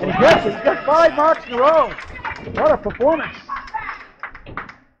 And he gets it. He's got 5 marks in a row. What a performance.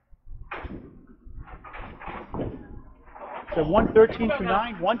 So 113 to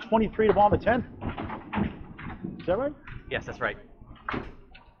 9, 123 to ball on the 10th. Is that right? Yes, that's right.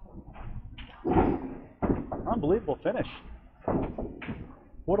 Unbelievable finish.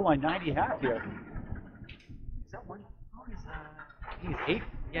 Borderline 90 half here. Is that one? Oh, he's 8.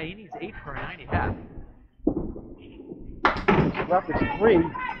 Yeah, he needs 8 for a 90 half. Left is 3.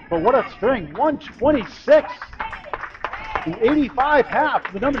 But what a string, 126. The 85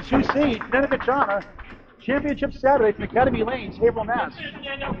 half, the number 2 seed, Fernando Gacharna. Championship Saturday from Academy Lanes, April, Mass.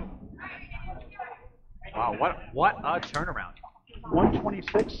 Wow, what a turnaround.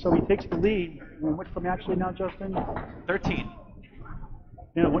 126, so he takes the lead. What's the match lead now, Justin? 13.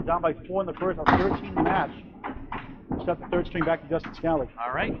 You know, went down by 4 in the first, 13 in the match. Step the third string back to Justin Scali.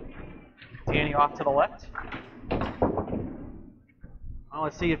 All right. Danny off to the left. Well,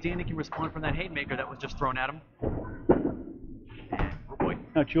 let's see if Danny can respond from that haymaker that was just thrown at him. And, oh boy.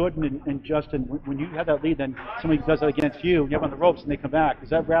 Now, Jordan and Justin, when you have that lead, then somebody does that against you, and you have on the ropes, and they come back.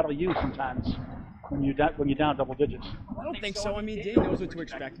 Does that rattle you sometimes when you're down double digits? I don't think so. I mean, Danny knows what to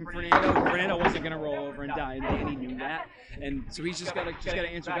expect from Fernando. Fernando wasn't going to roll over and die, and Danny knew that. And so he's just got to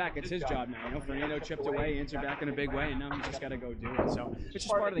answer back. It's his job now. You know, Fernando chipped away, answered back in a big way, and now he's just got to go do it. So it's just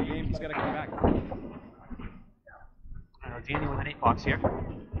part of the game. He's got to come back. Danny with an 8-box here.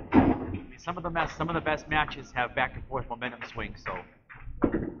 I mean, some of the best matches have back and forth momentum swings. So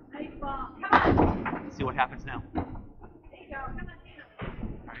let's see what happens now.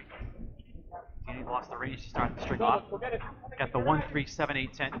 Danny lost the range to start the string off. Got the 1, 3, 7,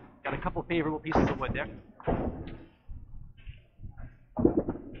 8, 10. Got a couple favorable pieces of wood there.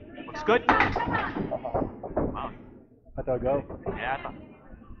 Looks good. Wow. Let that go. Yeah,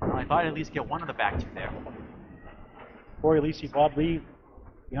 I thought I'd at least get one of the back two there. Corey Lisi, Bob Lee,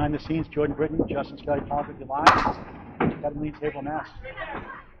 behind the scenes, Jordan Britton, Justin Scotty Pollard, live. Academy Lanes, April, Mass.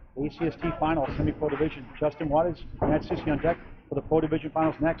 ACST Finals, Semi-Pro Division. Justin Waters, Matt Sissy on deck for the Pro Division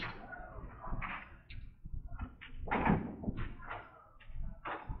Finals next.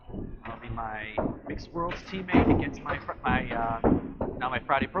 That'll be my Mixed Worlds teammate against my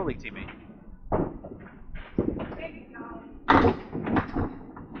Friday Pro League teammate.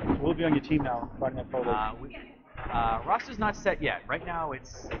 So we'll be on your team now, Friday Night Pro League. Roster's not set yet. Right now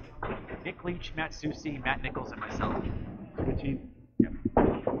it's Nick Leach, Matt Susi, Matt Nichols, and myself. Good team. Yep.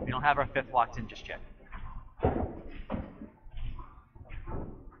 We don't have our 5th locked in just yet.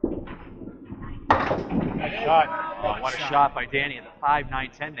 Nice shot. Oh, what a shot by Danny at the 5,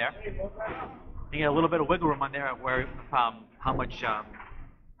 9, 10 there. He had a little bit of wiggle room on there where how much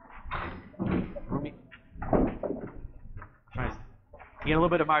room he had a little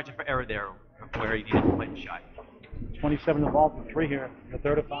bit of margin for error there where he needed to play the shot. 27 involved from 3 here, the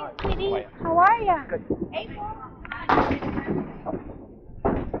 3rd of 5. Kitty, how are ya? Good.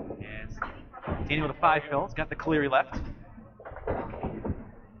 And Danny with a 5 fills, got the Cleary left.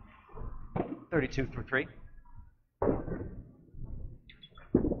 32 through 3.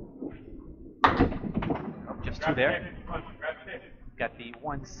 Just 2 there. Got the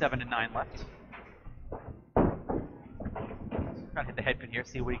 1, 7, and 9 left. Trying to hit the head pin here,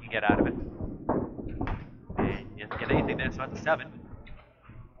 see what he can get out of it. And he doesn't get anything there, so that's a 7.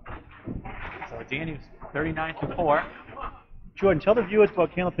 So Danny's 39 through 4. Jordan, tell the viewers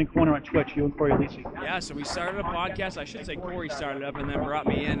about Candlepin Corner on Twitch, you and Corey Lisi. Yeah, so we started a podcast. I should say Corey started up and then brought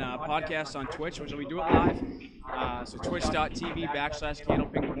me in a podcast on Twitch, which we do it live. So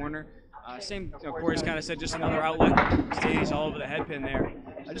twitch.tv/Candlepin Corner. Same, Corey's kind of said, just another outlet. Danny's all over the head pin there.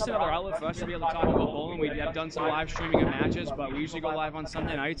 Just another outlet for us to be able to talk about bowling. We have done some live streaming of matches, but we usually go live on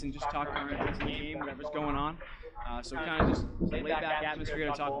Sunday nights and just talk current events in the game, whatever's going on. So kind of just laid back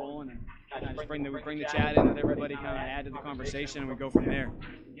atmosphere to talk bowling and just bring the chat in with everybody, kind of add to the conversation, and we go from there.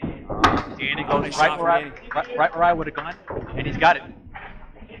 Danny goes right where I would have gone, and he's got it.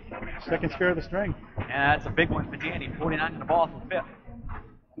 Second spare of the string. And that's a big one for Danny. 49 in the ball from 5th.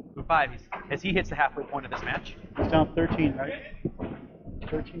 Through 5, as he hits the halfway point of this match. He's down 13, right?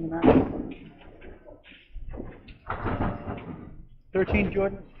 13 in the match. 13,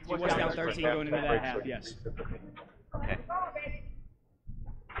 Jordan? He was down 13 going into that half, yes. Okay.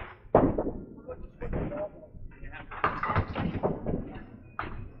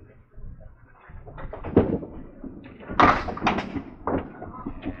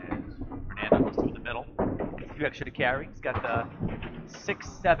 Fernando goes through the middle. Gets a few extra to carry. He's got the 6,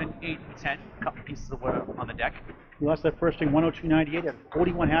 7, 8, 10. A couple pieces of wood on the deck. He lost that first string 102.98, had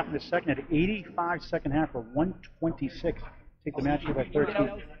 41 half in the second, had 85 second half for 126. Take the match here by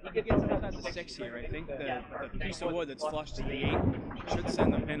 13. He gets it at the 6 here. I think the piece of wood that's flush to the 8 should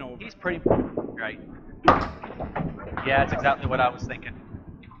send the pin over. He's pretty right. Yeah, that's exactly what I was thinking.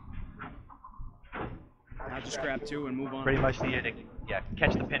 I'll just grab 2 and move on. Pretty much needed to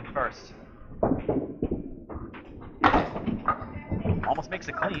catch the pin first. Almost makes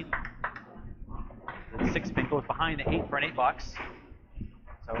it clean. The 6 pin goes behind the 8 for an 8-box.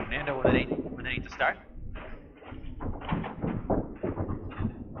 So Fernando with an 8 to start.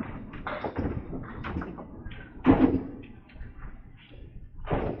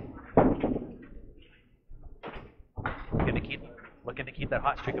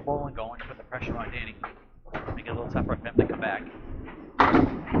 streak of bowling going, put the pressure on Danny. Make it a little tougher for him to come back.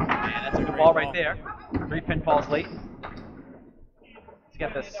 And that's a good ball right there. 3 pinfalls late. He's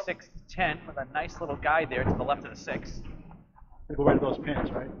got the 6-10 with a nice little guide there to the left of the 6. Go rid of those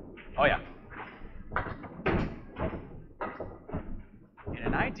pins, right? Oh yeah. In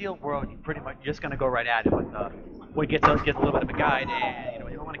an ideal world, you're pretty much just going to go right at it, but wood gets a little bit of a guide, and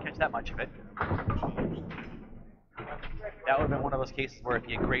you don't want to catch that much of it. That would have been one of those cases where if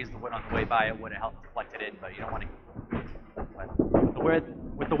you grazed the wood on the way by, it would have helped deflect it in, but you don't want to.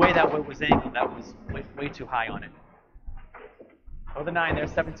 With the way that wood was angled, that was way too high on it. Oh, the 9 there,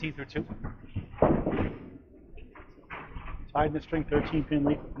 17 through 2. Tied in the string, 13-pin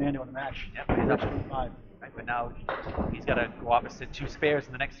lead for Fernando in the match. Yep, he's up 5. Right, but now he's got to go opposite 2 spares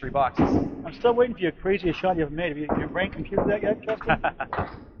in the next 3 boxes. I'm still waiting for your craziest shot you ever made. Have your brain computed that yet, Justin?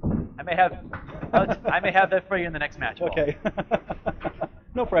 I may have that for you in the next match. Okay.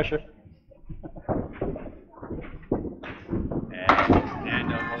 No pressure. And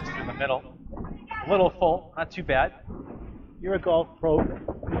goes through the middle. A little full, not too bad. You're a golf pro.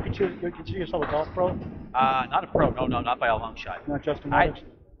 You consider yourself a golf pro? Not a pro. No, not by a long shot. Not Justin No.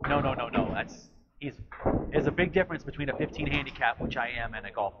 There's a big difference between a 15 handicap, which I am, and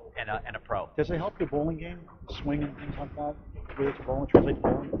a golf and a pro. Does it help your bowling game, swing and things like that? Really to bowling, translate to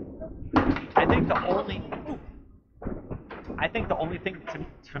bowling? I think the only thing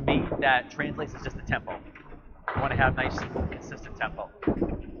to me that translates is just the tempo. You want to have nice, consistent tempo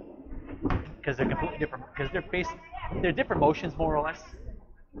because they're completely different. Because they're different motions more or less.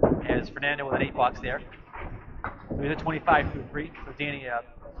 As Fernando with an 8 box there. He's a 25 through 3. So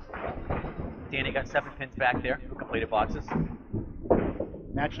Danny got 7 pins back there for completed boxes.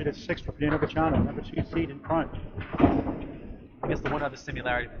 Naturally, that's 6 for Fernando Gacharna, number 2 seed in front. I guess the one other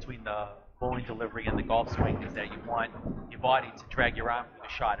similarity between the bowling delivery and the golf swing is that you want your body to drag your arm through the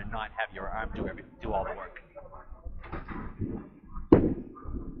shot and not have your arm do all the work.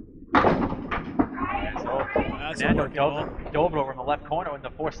 And so Fernando dove it over in the left corner in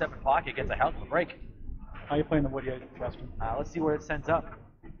the 4-7 pocket, gets a hell of a break. How are you playing the wood here, Justin? Let's see where it sends up.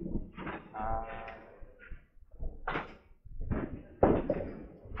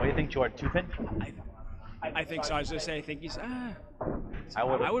 What do you think, Jordan? 2-pin? I think so. I was going to say, I think he's. I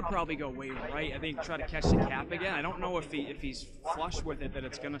would probably go way right. I think try to catch the cap again. I don't know if he's flush with it that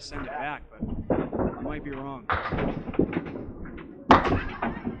it's going to send it back, but I might be wrong.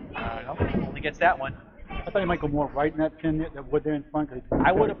 No, only gets that one. I thought he might go more right in that pin, that wood there in front.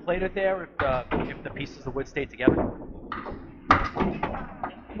 I would have played it there if the pieces of wood stayed together.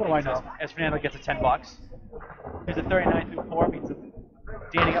 What do I know? As Fernando gets a 10 box. Here's a 39 through 4, means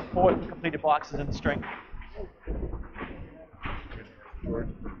Danny up 4 completed boxes in the string.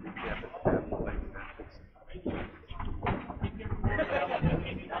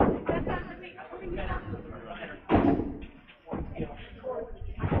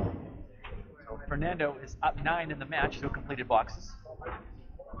 So Fernando is up 9 in the match through completed boxes.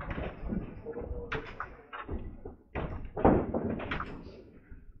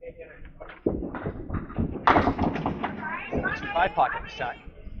 Five pocket this time.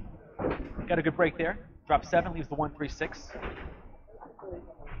 Got a good break there. Drop 7, leaves the 1-3-6.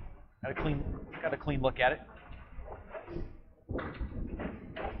 Got a clean look at it.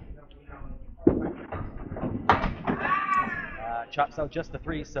 Chops out just the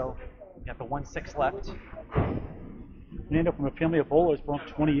 3, so you got the 1-6 left. Fernando from a family of bowlers for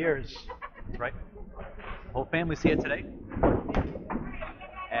 20 years. That's right. The whole family's here today.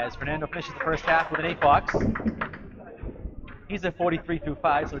 As Fernando finishes the first half with an 8 box. He's at 43 through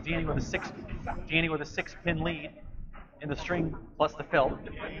 5, so Danny with a 6-pin lead in the string plus the fill.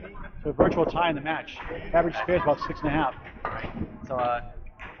 So a virtual tie in the match. Average spare is about 6.5. So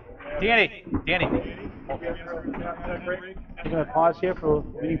Danny. Taking a pause here for a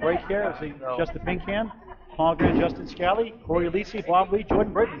mini break here. As just the pin cam. Paul Grant, Justin Scali, Corey Lisi, Bob Lee,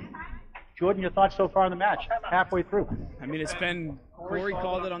 Jordan Britton. Jordan, your thoughts so far in the match? Halfway through. I mean, it's been. Corey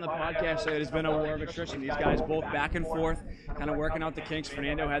called it on the podcast that it's been a war of attrition. These guys both back and forth, kind of working out the kinks.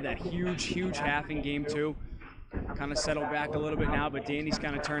 Fernando had that huge half in game 2. Kind of settled back a little bit now, but Danny's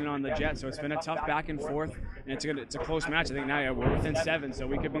kind of turning on the jet. So it's been a tough back and forth, and it's a close match. I think now we're within 7, so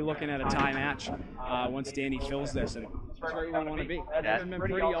we could be looking at a tie match once Danny fills this. And that's where we want to be. It hasn't been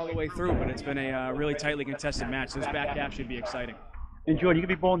pretty all the way through, but it's been a really tightly contested match. This back half should be exciting. And Jordan, you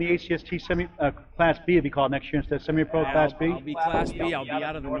could be bowling the ACST Class B, it'll be called next year instead of SemiPro Class B. I'll be Class B. I'll be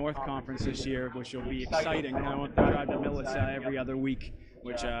out of the North Conference this year, which will be exciting. I won't have to drive to Millis every other week,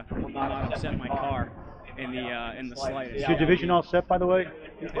 which will not upset my car in the slightest. Is your division all set, by the way?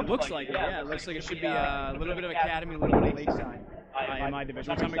 It looks like it. Yeah, it looks like it should be a little bit of academy, a little bit of lakeside. in my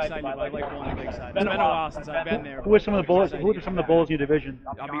division, which I'm excited about. I like going on the big side. It's been a while since I've been there. Who are some of the bowlers? Who are some of the bowlers in your division?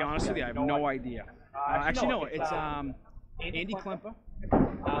 I'll be honest with you, I have no idea. Actually, no, it's Andy Klemper.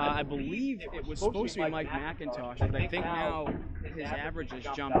 I believe it was supposed to be Mike McIntosh, but I think now his average has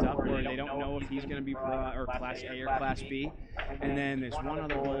jumped up where they don't know if he's going to be or Class A or Class B. And then there's one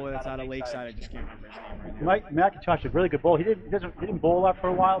other bowler that's out of Lakeside. I just can't remember his name right now. Mike McIntosh is a really good bowler. He didn't bowl up for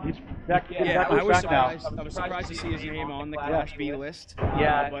a while. He's back. Yeah, I was surprised. I was surprised to see his name on the Class B list.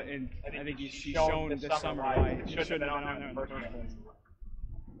 Yeah. But I think he's shown this summer why he shouldn't have been on there in the first place.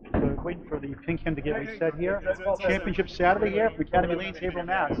 We're waiting for the pink hem to get reset here. Championship Saturday here for Academy Lanes, Haverhill,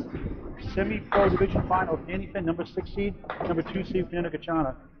 Mass. Semi-Pro Division Final. Candlepin, number 6 seed, number 2 seed, Fernando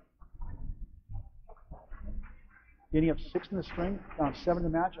Gacharna. Danny up 6 in the string, down 7 to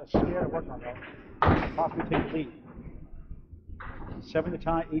match. A scare to work on though. Possibly take the lead. 7 to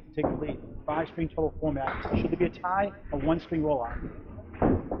tie, 8 to take the lead. 5 string total format. Should there be a tie, a 1 string rollout?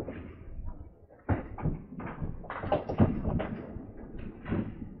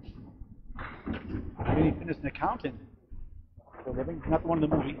 Danny Finn is an accountant for a living, not the one in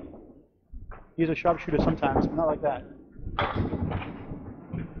the movie. He's a sharpshooter sometimes, but not like that.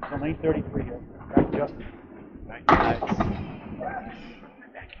 So lane 33 here. Back to Justin.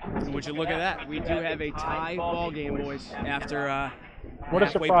 And would you look at that? We do have a tie ball game, boys, after what a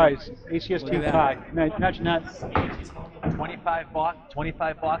surprise. ACST tie. Imagine that.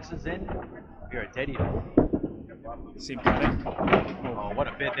 25 boxes in. You're a dead eater. Seam cutting. Oh, what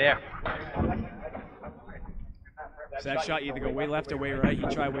a bid there. So that shot either go way left or way right. He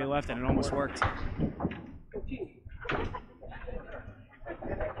tried way left and it almost worked. He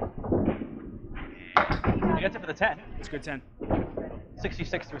gets it for the 10. It's a good 10.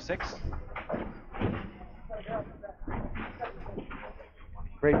 66 through 6.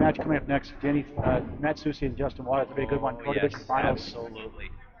 Great match coming up next. Danny, Matt Susi and Justin Waters. It's a very good one. Oh, yes, absolutely.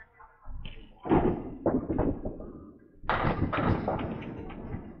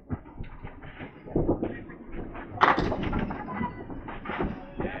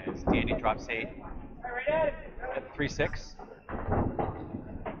 As Danny drops 8. At 3-6.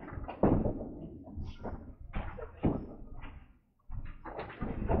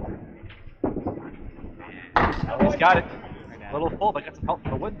 He's got it. A little full, but got some help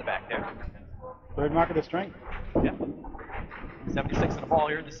from the wood in the back there. Third mark of the string. Yep. 76 in the ball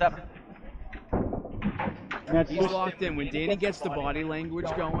here in the 7th. He's locked in. When Danny gets the body language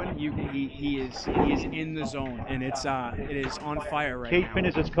going, he is in the zone, and it is on fire right Kate now. Finn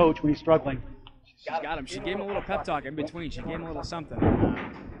is his coach when he's struggling. She's got him. She gave him a little pep talk in between. She gave him a little something.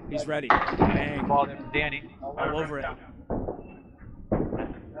 He's ready. Bang. Ball there from Danny. All over it.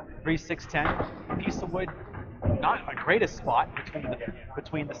 3-6-10. Piece of wood. Not a greatest spot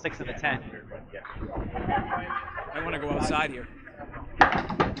between the 6 and the 10. I want to go outside here.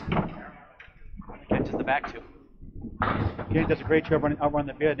 Catches the back 2. Danny does a great job outrun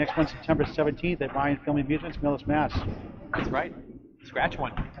the bid. Next one, September 17th at Ryan Film Amusements, Millis, Mass. That's right. Scratch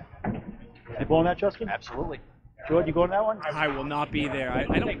one. You bowling that, Justin? Absolutely. George, you going to that one? I will not be there. I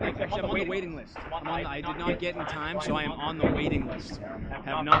don't think. Actually, I'm on the waiting list. I did not get in time, so I am on the waiting list.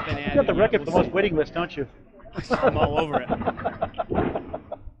 Have not been added. You got the record yet. for the most waiting list, don't you? I'm all over it.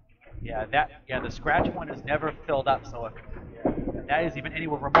 Yeah, the scratch one is never filled up. So if that is even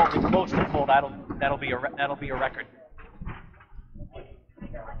anywhere remotely close to full, that'll be a record.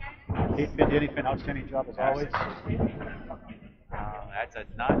 Kate Finn, Danny Finn, outstanding job as always. That's a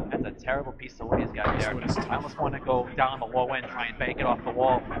terrible piece of wood he's got there. I almost want to go down the low end, try and bank it off the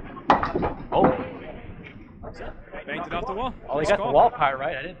wall. Oh, Banked it off the wall. he got the wall part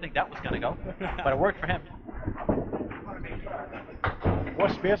right. I didn't think that was going to go, but it worked for him. 4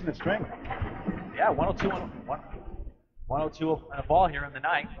 spares in the string. Yeah, 102 on a ball here in the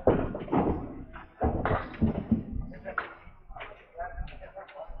 9th.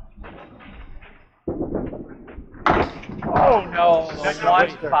 Oh no,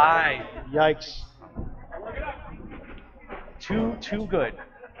 1-5. Yikes. Too good.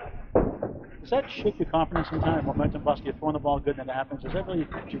 Does that shake your confidence sometimes? Momentum bust, you're throwing the ball good and then that happens. Does that really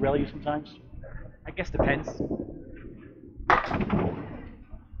derail you sometimes? I guess depends.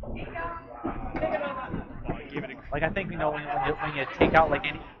 Like I think when you take out when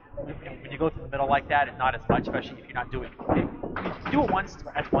you go through the middle like that, it's not as much, especially if you're not doing it. If you do it once,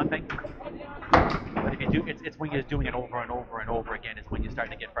 that's one thing. But if you do, it's when you're doing it over and over and over again is when you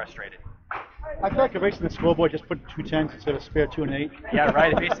start to get frustrated. I feel like erasing the scoreboard just put 2 10s instead of spare 2 and 8. Yeah,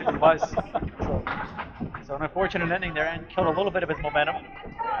 right. It basically was. So an unfortunate ending there and killed a little bit of his momentum.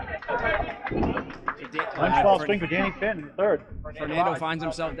 112 string for Danny Finn in the third. Fernando finds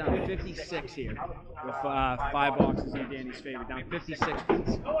himself down 56 here with 5 boxes in Danny's favor, down 56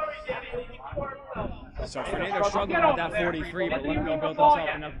 points. So Fernando struggling with that 43, but looking to build himself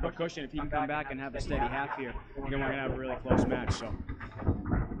enough of a cushion. If he can come back and have a steady half here, then we're going to have a really close match. So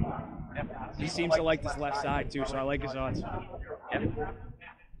he seems to like this left side too, so I like his odds. Yep.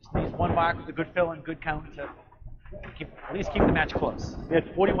 Just needs one mark with a good fill and good count to at least keep the match close. They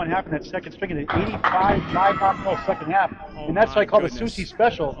had 41 half in that second string and an 85 5 second half. And that's what I call the Susie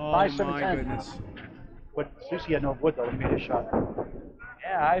special, 5 7 10. But Susie had no wood though, he made his shot.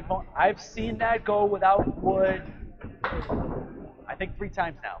 Yeah, I've seen that go without wood, I think 3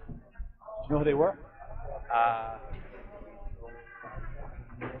 times now. Do you know who they were?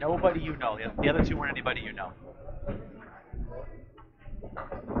 Nobody you know. The other 2 weren't anybody you know.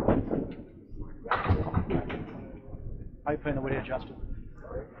 How you playing the wood here, Justin?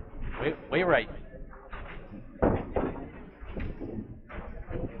 Way right.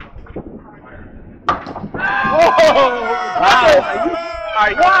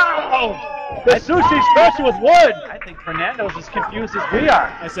 Wow! The Susie special with wood! I think Fernando's as confused as we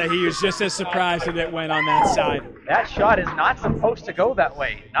are. I say he was just as surprised that it went on that side. That shot is not supposed to go that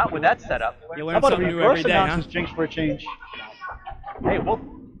way. Not with that setup. You How learn about a something new every reverse day, huh? announcer's jinx for a change? Hey,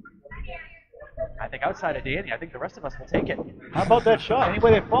 I think outside of Danny, I think the rest of us will take it. How about that shot? Any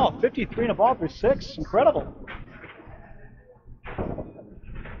way they fall. 53 and a ball for 6. Incredible.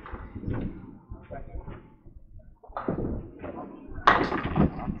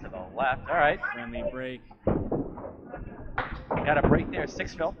 To the left. All right. Friendly break. Got a break there.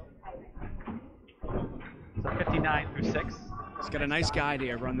 6 fill. So 59 through 6. He's got a nice guide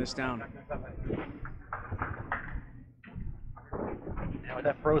here. Run this down. And with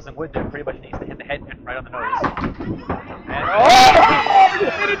that frozen wood there, pretty much needs to hit the head pin right on the nose. And oh! Are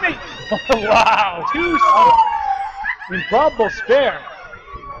you kidding me? Wow. 2 improbable spare.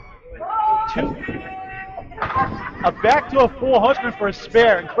 2. A backdoor 400 for a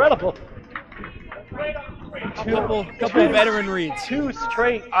spare. Incredible. Couple veteran reads. 2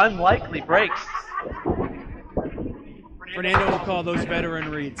 straight unlikely breaks. Fernando will call those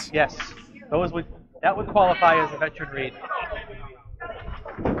veteran reads. Yes. That would qualify as a veteran read.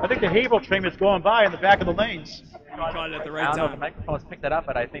 I think the Havel train was going by in the back of the lanes. He caught it at the I right don't know if the time. microphones picked that up,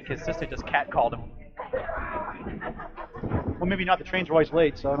 but I think his sister just catcalled him. Well, maybe not. The trains are always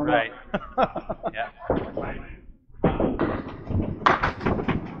late, so I don't know. Right. Yeah.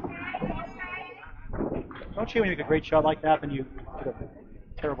 Don't you when you make a great shot like that, then you get a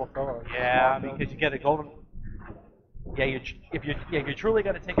terrible throw? Yeah, because you get a golden. Yeah, you're truly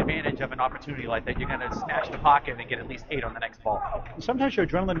going to take advantage of an opportunity like that. You're going to snatch the pocket and get at least 8 on the next ball. Sometimes your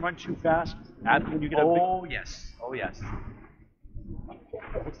adrenaline runs too fast. When you get Yes. Oh, yes.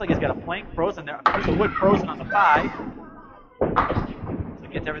 Looks like he's got a plank frozen there. There's a wood frozen on the 5. So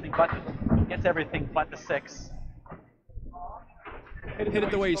gets everything but the 6. Hit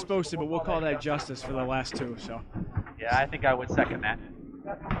it the way he's supposed to, but we'll call that justice for the last 2. So. Yeah, I think I would second that.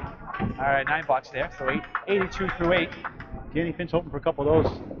 All right, 9 bucks there. So 82 through 8. Danny Finn's hoping for a couple of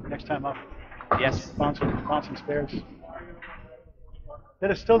those next time up. Yes. Bouncing spares. That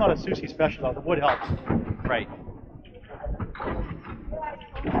is still not a Susie special, though. The wood helps. Right.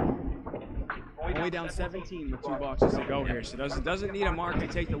 Only down 17 with 2 boxes to go here, so doesn't need a mark to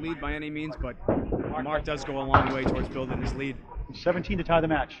take the lead by any means, but a mark does go a long way towards building his lead. 17 to tie the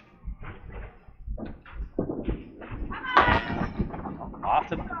match. Off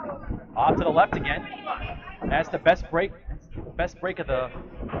to the left again. That's the best break. Best break of the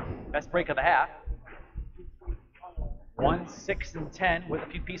half. 1, 6, and 10 with a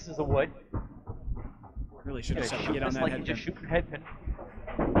few pieces of wood. Really should have set the hit on that like head just pin. shoot head pin.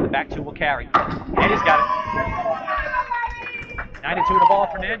 The back 2 will carry. And he's got it. 92 to ball,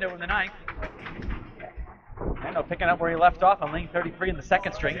 Fernando in the 9th. Fernando picking up where he left off on lane 33 in the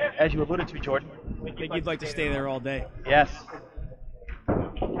 2nd string, as you alluded to, Jordan. I think you'd like to stay there all day. Yes.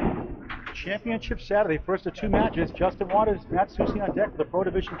 Championship Saturday, first of 2 matches. Justin Waters, Matt Susie on deck for the Pro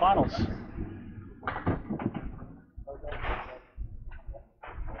Division Finals.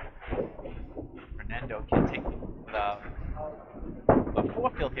 Fernando can take the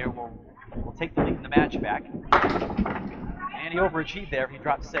 4 field here. Will take the lead in the match back. And he overachieved there. He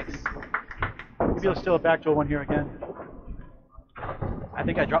dropped 6. Maybe he'll steal a backdoor one here again. I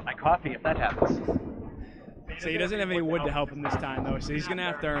think I dropped my coffee if that happens. So he doesn't have any wood to help him this time, though, so he's going to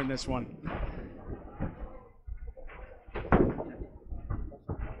have to earn this one.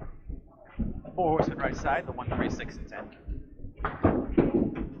 Four horseman right side, the 1, 3, 6, and 10.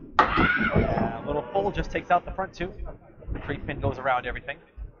 A little full just takes out the front 2. The 3 pin goes around everything.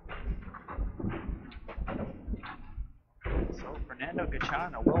 Fernando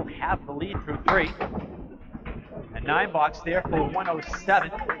Gacharna will have the lead through 3. A 9 box there for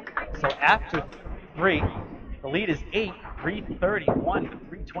 107. So after 3, the lead is 8, 331 to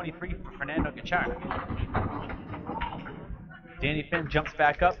 323 for Fernando Gacharna. Danny Finn jumps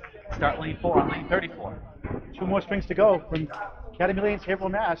back up, start lane 4 on lane 34. 2 more strings to go from Academy Lanes, Haverhill,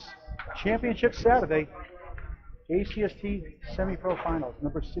 Mass. Championship Saturday. ACST SemiPro Finals,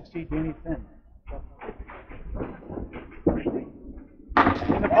 number 60, Danny Finn.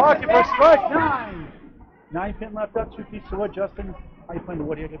 In the pocket for strike 9. 9 pin left up, 2 pieces of wood. Justin, how you playing the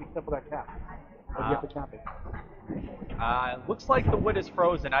wood here? Got to be careful with that cap. Or do you have to cap it? Looks like the wood is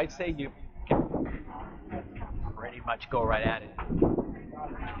frozen. I'd say you can pretty much go right at it.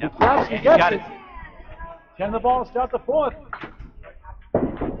 Yep. Yes, he And gets it. it. 10 the ball, start the 4th.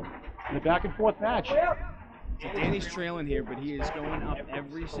 In the back and forth match. So Danny's trailing here, but he is going up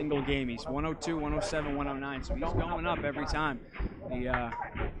every single game. He's 102, 107, 109, so he's going up every time.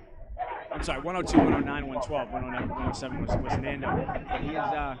 I'm sorry, 102, 109, 112, 109, 107 was Nando. But he is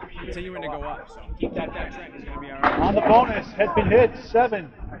continuing to go up, so keep that trend. He's going to be all right. On the bonus, head pin hit,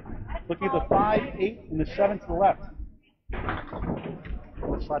 7. Looking at the 5, 8, and the 7 to the left.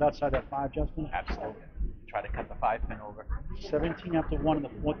 Let's slide outside that 5, Justin. Absolutely. Try to cut the 5 pin over. 17 after 1 in the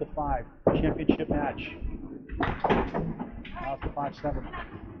 4th to 5. Championship match. Now it's the 5-7.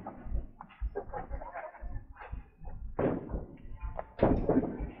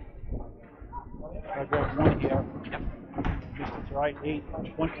 I grab 1 here. Distance right, 8,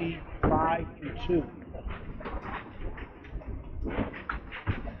 25 and 2.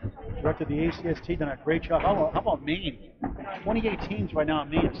 Director of the ACST done a great job. How about Maine? 28 teams right now in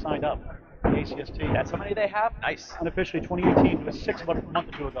Maine have signed up. The ACST. That's how many they have? Nice. Unofficially 28 teams. It was 6 about a month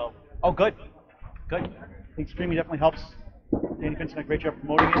or 2 ago. Oh, good. Good. I think streaming definitely helps. Danny Finn's done a great job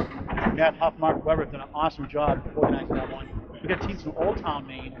promoting it. Matt Huff, Mark Weber have done an awesome job organizing that one. We got teams from Old Town,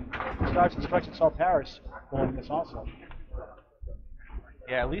 Maine, and Stars and Strikes in South Paris going this also.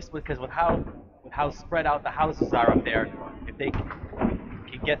 Yeah, at least because with how spread out the houses are up there, if they can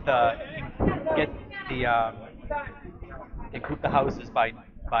group the houses by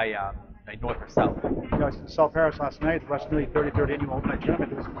north or south. You know, in South Paris last night, the Western 33rd annual overnight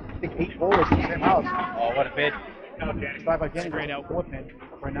tournament, there was, I think, 8 bowlers in the same house. Oh, what a bid! Started by Danny, Straight out. 4 pin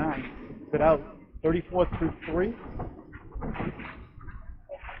for 9. Good out. 34 through 3.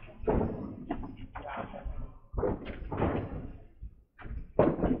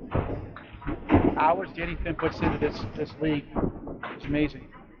 Hours Danny Finn puts into this league is amazing.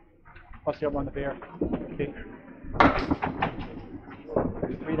 Plus the other on the bear. Okay.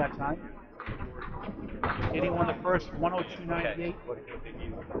 3 that time. Danny won the first, 102.98.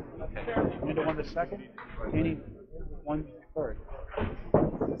 Nando won the second. Danny won the third.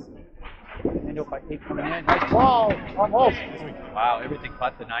 Nando by 8 coming in. Nice ball, almost. Wow, everything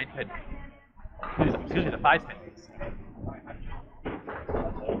but the 9 pin. Excuse me, the 5 pin.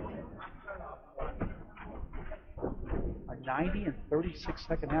 A 90 and 36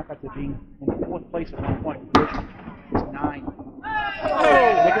 second half after being in 4th place at one point. Position is 9.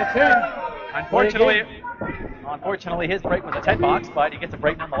 Oh, look at 10. Unfortunately, his break was a 10 box, but he gets a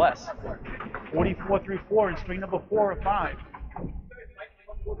break nonetheless. 44 through 4 and string number 4 or 5.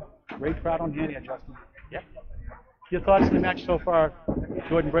 Great crowd on hand here, Justin. Yep. Your thoughts on the match so far,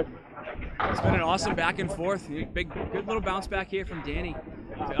 Jordan Britton? It's been an awesome back and forth. Good little bounce back here from Danny.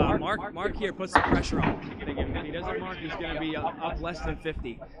 Mark here puts the pressure on. If he doesn't mark, he's going to be up less than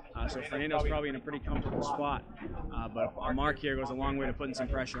 50. So Fernando's probably in a pretty comfortable spot. But Mark here goes a long way to putting some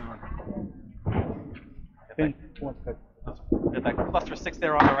pressure on. Finn, Get that cluster 6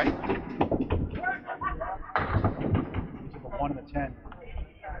 there on the right. These are the 1 and the 10.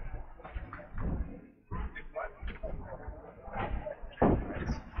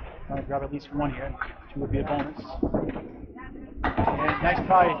 Trying to grab at least 1 here. 2 would be a bonus. And nice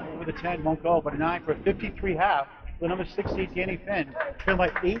try with a 10, won't go, but a 9 for a 53 half. The number 68, Danny Finn, trailed by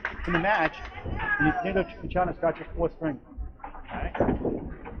 8 in the match. And Fernando Gacharna starts your 4th string.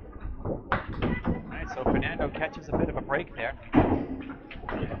 All right, so Fernando catches a bit of a break there.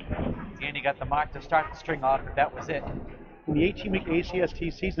 Danny got the mark to start the string off, but that was it. In the 18-week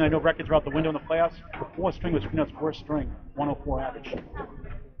ACST season, I know records are out the window in the playoffs. The 4th string was Fernando's worst string, 104 average.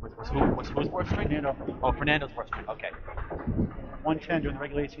 Was whose worst string? Fernando. Oh, Fernando's worst string. Okay. 110 during the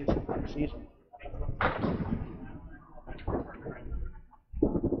regular ACST season.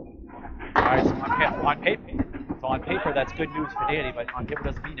 All right, so on paper, that's good news for Danny, but on paper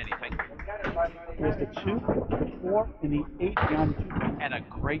doesn't mean anything. There's the 2, the 4, and the 8 beyond the 2 pin. And a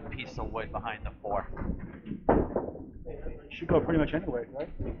great piece of wood behind the 4. Should go pretty much anyway, right?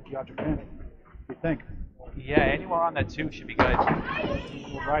 The object pin, you think. Yeah, anywhere on that 2 should be good.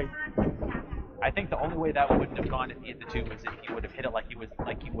 Right. I think the only way that wouldn't have gone at the 2 was if he would have hit it like he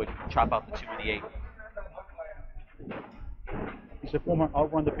would chop out the 2 and the 8. He's a former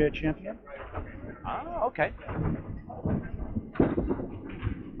outrun the pair champion. Oh, okay.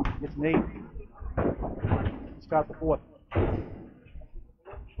 It's Nate. Start the 4th.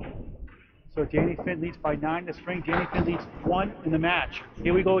 So Danny Finn leads by 9 the string. Danny Finn leads 1 in the match.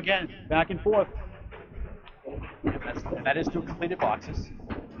 Here we go again. Back and forth. And that is 2 completed boxes.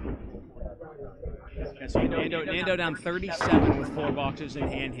 Yeah, so Nando down 37 with 4 boxes in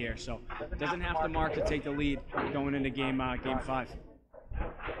hand here, so doesn't have to mark to take the lead going into game 5.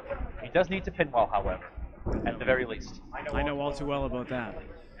 He does need to pin well, however, at the very least. I know all too well about that.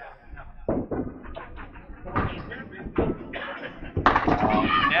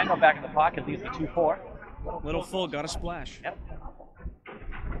 Fernando back in the pocket leads the 2-4. Little full, got a splash. Yep.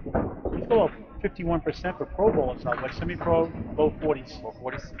 He's got 51% for Pro Bowl and stuff, like semi-pro, low 40s. Low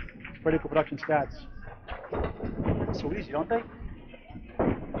 40s. Critical production stats. So easy, don't they?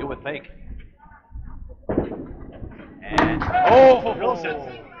 You would think. And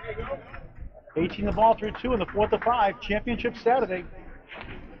Wilson. 18 the ball through 2 in the 4th of 5. Championship Saturday.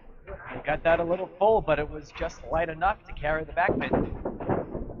 He got that a little full, but it was just light enough to carry the back pin.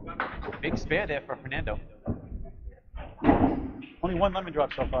 Big spare there for Fernando. Only 1 lemon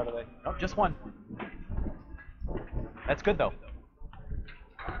drop so far today. Nope, just 1. That's good though.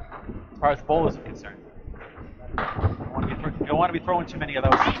 As far as bowlers are concerned. You don't want to be throwing too many of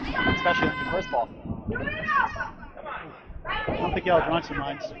those, especially on your first ball. I don't think Al Johnson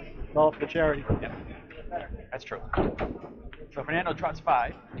minds. It's all for the charity. Yep. That's true. So Fernando trots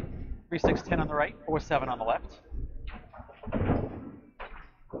 5. 3-6-10 on the right, 4-7 on the left.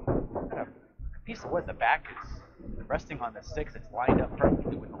 A piece of wood in the back is resting on the 6. It's lined up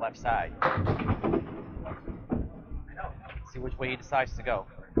perfectly with the left side. See which way he decides to go.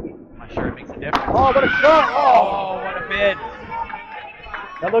 I'm not sure it makes a difference. Oh, what a shot! Oh, what a bid!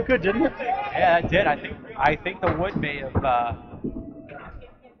 That looked good, didn't it? Yeah, it did. I think the wood may have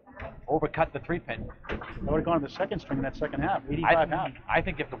overcut the 3-pin. That would have gone to the second string in that second half, 85 half. I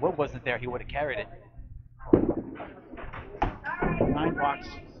think if the wood wasn't there, he would have carried it. 9 box.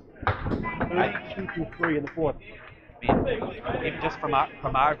 32 through 3 in the 4th. I mean, even just from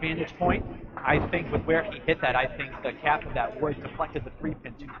our vantage point, I think with where he hit that, I think the cap of that wood deflected the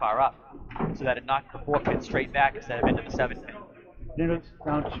 3-pin too far up, so that it knocked the 4-pin straight back instead of into the 7-pin. Then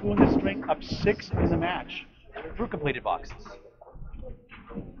down 2 in the string, up 6 in the match. Through completed boxes.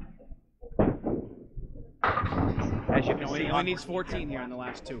 As you can see, He only needs 14 here on the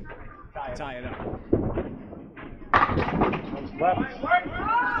last 2 to tie it up. Goes left.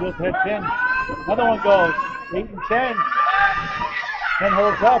 Still head pin. Another one goes. 8 and 10. 10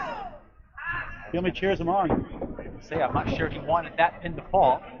 holds up. He only cheers him on. I'm not sure he wanted that pin to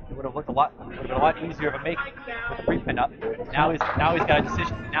fall. It would have looked a lot easier of a make with the 3-pin up. Now he's got a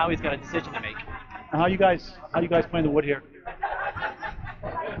decision. Now he's got a decision to make. How you guys playing the wood here?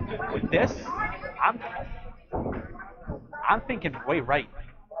 With this, I'm thinking way right.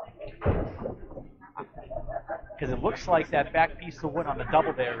 Because it looks like that back piece of wood on the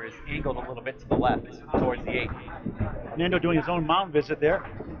double there is angled a little bit to the left, towards the 8. Nando doing his own mound visit there.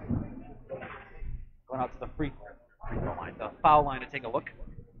 Going out to the free throw line, the foul line to take a look.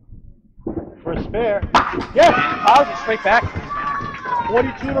 For a spare. Yes! Fouls it straight back.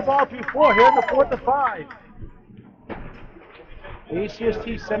 42 in the ball through 4 here in the 4th of 5.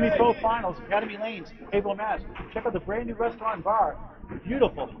 ACST Semi-Pro Finals, Academy Lanes, Haverhill, Mass. Check out the brand new restaurant and bar.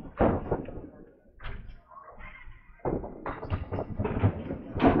 Beautiful.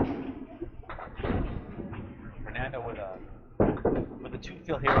 Fernando with a 2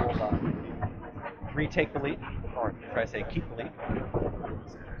 field here will retake the lead, or try to say keep the lead.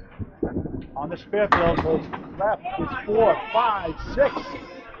 On the spare field goes left. It's 4, 5, 6.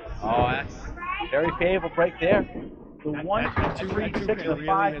 Oh, that's very favorable break there. The 1, 2, 3, 6, and the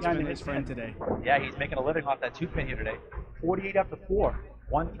 5 has down been to his friend today. Yeah, he's making a living off that 2-pin here today. 48 after 4.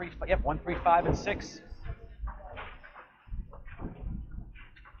 1, 3, 5, and 6.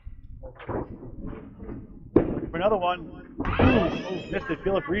 For another one. Ooh, missed it.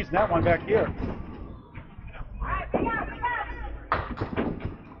 Feel a breeze in that one back here.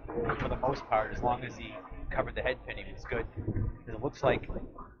 For the most part, as long as he covered the head pin, he was good. Because it looks like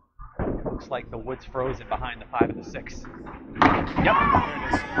the wood's frozen behind the 5 and the 6. Yep.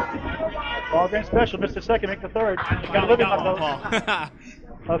 Ball grand special. Missed the second, make the third. Got a living off those.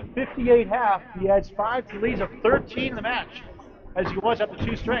 A 58 half. He adds 5 to leads of 13 in the match, as he was after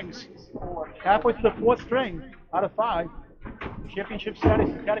 2 strings. Halfway through the 4th string out of 5. Championship status,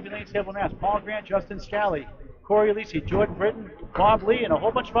 Academy Lane, Table Mass. Paul Grant, Justin Scali, Corey Alisi, Jordan Britton, Bob Lee, and a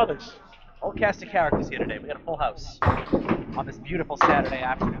whole bunch of others. Whole cast of characters here today. We got a full house on this beautiful Saturday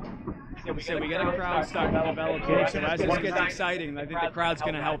afternoon. So we got a crowd starting to develop here. So as this gets exciting, I think the crowd's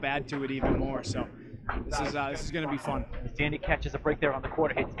going to help add to it even more. So this is going to be fun. As Danny catches a break there on the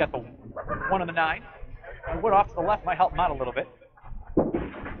quarter hit, he's got the 1 on the 9. And Wood off to the left might help him out a little bit.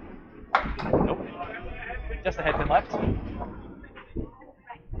 Nope. Just a head pin left.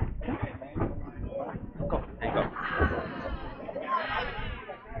 Go. There you go.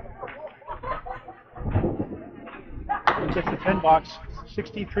 He gets the 10 box,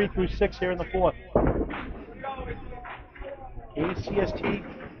 63 through 6 here in the fourth. ACST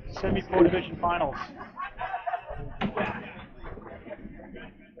SemiPro Division Finals.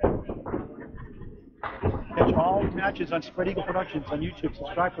 Catch all matches on Spread Eagle Productions on YouTube.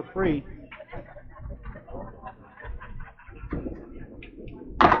 Subscribe for free.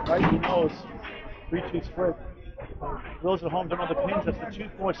 Right, he knows. 3-2 split. Those at home don't know the pins. That's the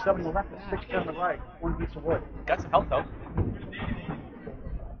 2-4-7 on the left, the 6-10 on the right. One piece of wood. Got some help though.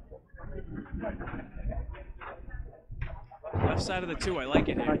 Left side of the 2, I like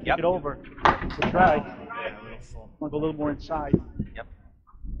it. All right, kick Yep. it over. To try. Yeah, a little full. Want to go a little more inside. Yep.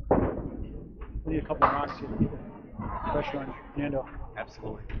 We need a couple of knocks here to keep the pressure on Fernando.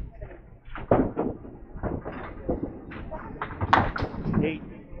 Absolutely. 8,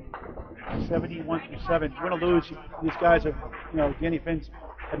 71 through 7. Win or lose, these guys are, Danny Finn's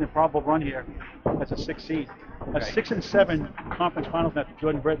had an improbable run here as a 6 seed. A 6 and 7 conference finals match with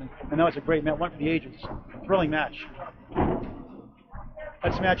Jordan Britton, and that was a great match, one for the ages. Thrilling match.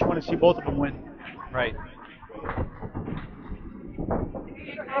 That's a match you want to see both of them win. Right.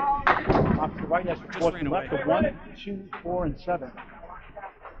 Off to the right, that's the fourth and left, the 1, 2, 4, and 7.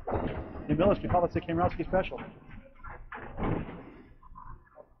 In Millis, we call it the Kamrowski special.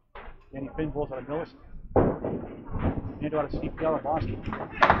 Danny Finn bowls out of Millis. Fernando out of CPL in Boston.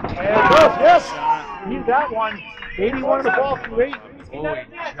 And it goes, yes! Need that one. 81 on the ball through 8. Oh, he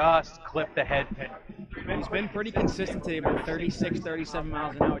just clipped the head pin. He's been pretty consistent today, about 36, 37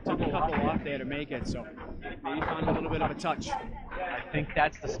 miles an hour. It took a couple off there to make it, so maybe found a little bit of a touch. I think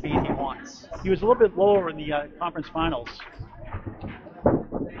that's the speed he wants. He was a little bit lower in the conference finals.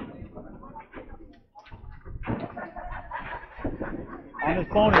 On his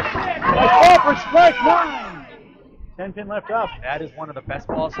bonus. For strike 9! 10 pin left up. That is one of the best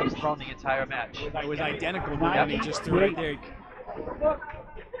balls he's thrown the entire match. It was identical to him. He just threw it there.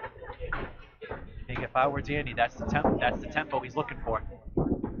 I think if I were Danny, that's the tempo he's looking for.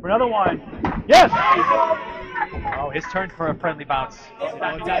 For another one. Yes! Oh, his turn for a friendly bounce. All the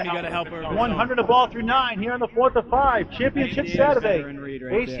time you got to help her. 100 a ball through 9 here on the 4th of 5. Championship Saturday. veteran read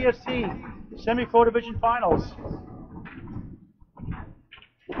right there. ACST Semi-Pro Division Finals.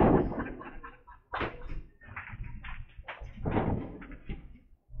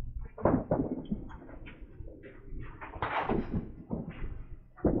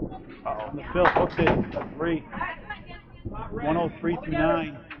 On the field, hooks it at 3. 103 through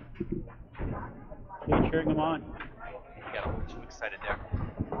 9. Okay, cheering him on. Got a little too excited there.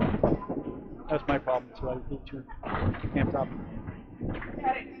 That's my problem too. I get too amped up.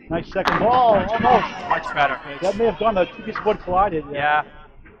 Nice second ball, almost. Much better. That may have gone. The two pieces of wood collided. Yeah.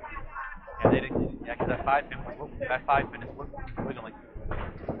 Yeah, they didn't. Yeah, because that 5 pin is wiggling.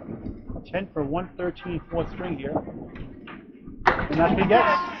 10 for 113, fourth string here. And that's what he gets.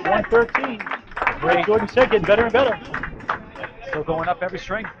 113. Great. Jordan said, getting better and better. Still going up every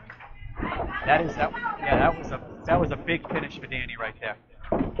string. That was a big finish for Danny right there.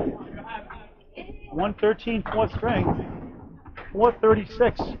 113, fourth string.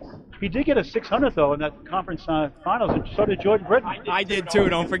 436. He did get a 600 though in that conference finals, and so did Jordan Britton. I did too.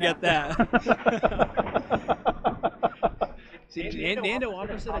 Don't forget that. See, Nando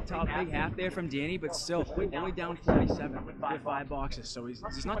opposite a top big half there from Danny, but still only down 47 with 5 boxes. So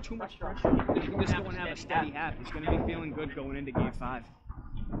there's not too much pressure. He can just go and have a steady half. He's going to be feeling good going into game 5.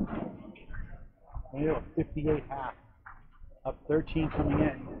 Nando a 58 half, up 13 coming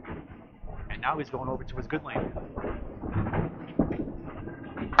in. And now he's going over to his good lane.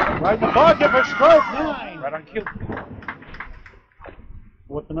 Right in the pocket for strike 9. Right on cue.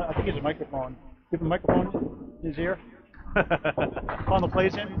 I think he has a microphone. Give him a microphone in his ear. Calling the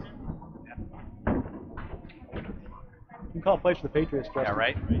plays in. Yeah. You can call plays for the Patriots, Justin. Yeah,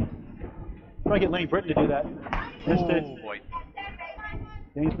 right. Try to get Lane Britton to do that. Missed it. Oh, boy.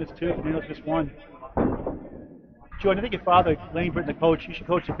 Danny's missed 2, Fernando's missed 1. Jordan, I think your father, Lane Britton, the coach, you should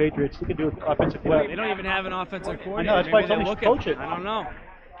coach the Patriots. He could do offensive play. They don't even have an offensive coordinator. I know, that's why Maybe he's they're only coach it. I don't know.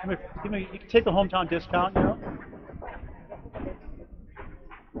 You can take the hometown discount, you know.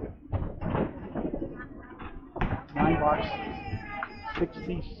 9 box.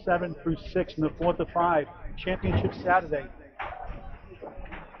 67 through 6 in the 4th of 5. Championship Saturday.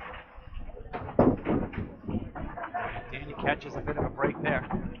 Danny catches a bit of a break there.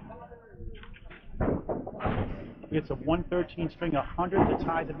 It's a 113 string, 100 to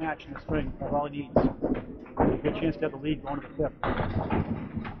tie the match in the string. That's all he needs. Good chance to have the lead going to the 5th.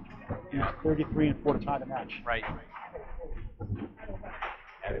 He's 33 and 4 to tie the match. Right.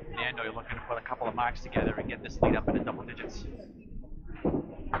 And Fernando, you're looking to put a couple of marks together and get this lead up into double digits.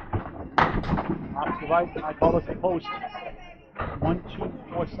 Off to the right, I call this a post. 1, 2,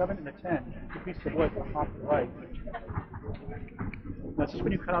 4, 7, and a 10. 2 pieces of wood off to the right. Now, is this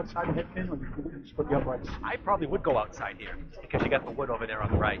when you cut outside the head pin or you split the uprights? I probably would go outside here because you got the wood over there on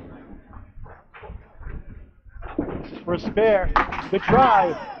the right. This is for a spare. Good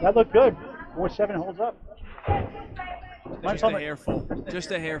try. That looked good. 4-7 holds up. Just a hairful.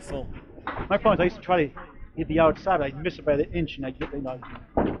 Just a hairful. My problem is I used to try to hit the outside, but I'd miss it by the inch and I'd get, go in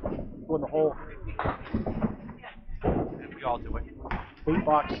the hole. We all do it. 8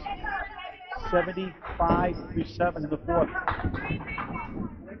 box. 75 through 7 in the 4th.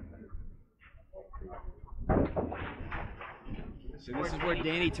 So this is where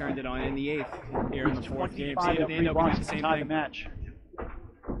Danny turned it on in the 8th here in the 4th game. See if Danny Daniel can do the same tie the thing. match.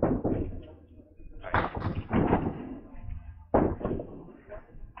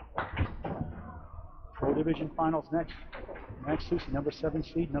 Pro Division Finals next. Next is number 7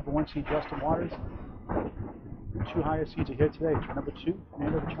 seed, number 1 seed Justin Waters. The 2 higher seeds are here today. Number 2,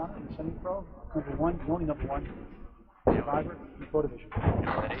 Fernando Gacharna in the SemiPro. Number 1, the only number 1 survivor in the Pro Division.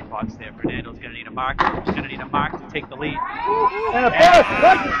 That 8 box there. Fernando's going to need a mark. He's going to need a mark to take the lead. And a pass!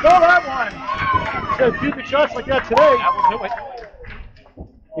 Let's go that one! So a few good shots like that today. That will do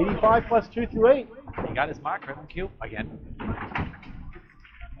it. 85 plus 2 through 8. He got his mark, rhythm cue again.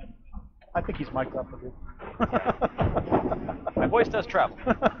 I think he's mic'd up a bit. My voice does travel.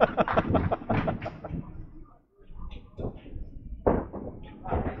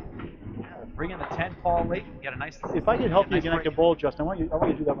 Bring in the 10 fall late. Get a nice. If I get healthy nice again, I break. can bowl, Justin. I want you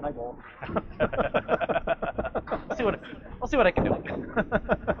to do that when I bowl. We'll see what I can do.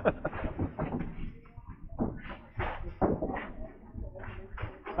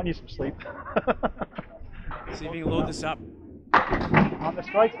 I need some sleep. See if you can load this up. On the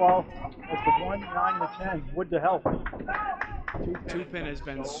strike ball, it's the 1, 9, and the 10. Wood to help. Two-pin has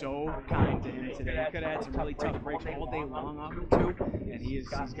been so kind to him today. He could have had some really tough breaks all day long off the 2, and he's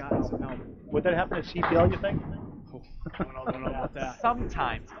gotten some help. Would that happen at CPL, you think? I don't know about that.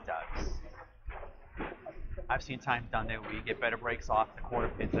 Sometimes it does. I've seen times down there where you get better breaks off the quarter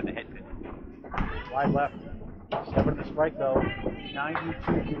pins than the head pin. Wide left. 7 to strike, though.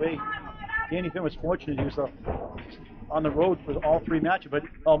 92 to 8. Danny Finn was fortunate. He was on the road for all 3 matches, but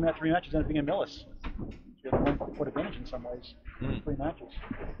all 3 matches ended up being in Millis. He had a home court advantage in some ways. 3 matches.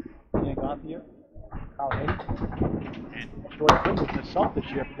 Dan Gauthier, Kyle Hayes, and Troy Finn was an assault this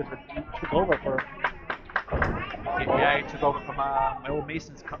year because he took over for. Yeah, he took over from my old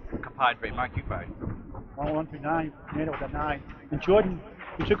Mason's compadre, Mark Hubert. 1 through 9, Fernando with a 9. And Jordan,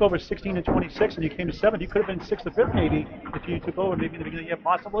 you took over 16 and 26, and you came to 7th. You could have been 6th or 5th, maybe, if you took over maybe in the beginning of the year,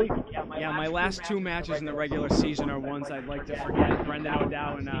 possibly. Yeah, my last 2 matches in the regular season are ones I'd like to forget. Brendan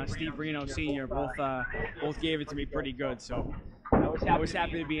O'Dow and Steve Reno Sr. both gave it to me pretty good, so I was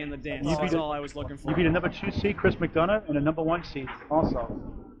happy to be in the dance. That's all I was looking for. You beat a number 2 seed, Chris McDonough, and a number 1 seed also.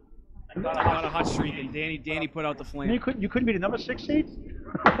 I got a hot streak, and Danny put out the flame. You couldn't beat a number 6 seed?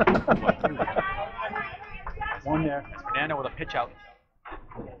 One there. Fernando with a pitch out.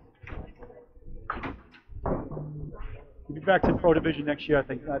 We'll be back to Pro Division next year, I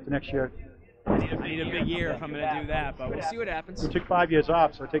think. The next year. I need a big year if I'm going to do that, but we'll see what happens. We took 5 years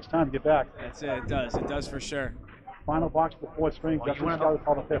off, so it takes time to get back. That's it. It does. It does for sure. Final box before spring. Well, Justin Scali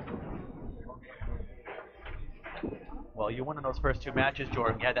called the 5th. Well, you won in those first 2 matches,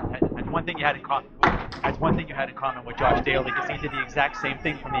 Jordan. That's one thing you had in common. That's one thing you had in common with Josh Daly, because he did the exact same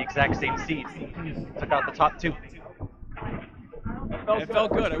thing from the exact same seeds. Took out the top 2. It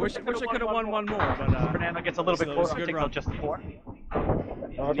felt good. I wish I could have won one more, but Fernando gets a little bit closer. Takes run. out just the 4.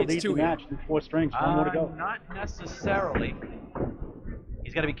 The lead match, 4 strings, 1 more to go. Not necessarily.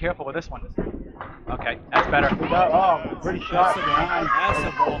 He's got to be careful with this one. Okay, that's better. Oh, pretty shot. That's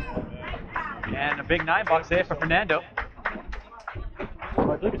the ball. And a big 9 box there for Fernando.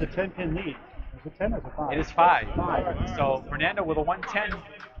 So I believe it's a 10-pin lead. Is it 10 or is it 5? It is 5. 5. So Fernando with a 110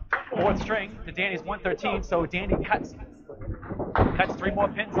 4th string to Danny's 113. So Danny cuts 3 more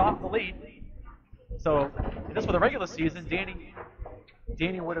pins off the lead. So if this were the regular season,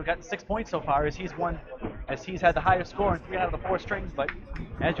 Danny would have gotten 6 points so far, as he's had the highest score in 3 out of the 4 strings. But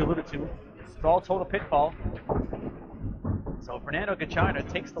as you alluded to, it's all total pitfall. So Fernando Gacharna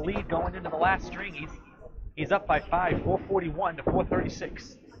takes the lead going into the last string. He's up by 5, 441 to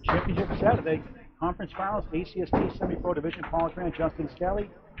 436. Championship Saturday. Conference finals, ACST SemiPro Division, Paul Grant, Justin Scali,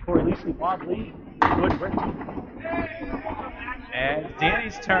 Corey Lisi, Bob Lee, Good Britton. And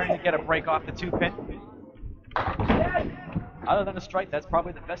Danny's turn to get a break off the 2-pin. Other than a strike, that's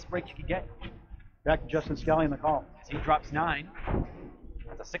probably the best break you could get. Back to Justin Scali in the call. As he drops 9.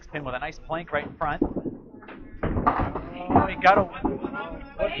 That's a 6-pin with a nice plank right in front. Oh, he got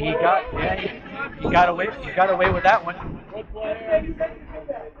away with that one.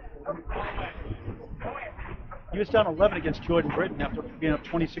 He was down 11 against Jordan Britton after being up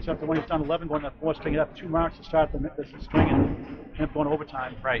 26 after one. He was down 11 going to the fourth string. He had 2 marks to start the string and ended up going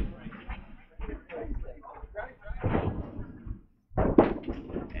overtime. Right.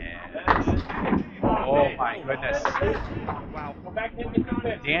 And, oh my goodness. Wow.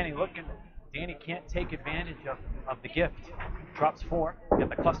 Danny can't take advantage of the gift. Drops 4. Get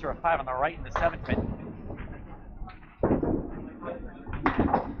the cluster of 5 on the right and the 7-pin.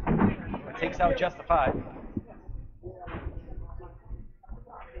 But takes out just the 5.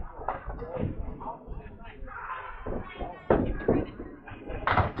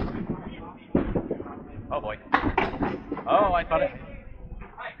 Oh boy. Oh, I thought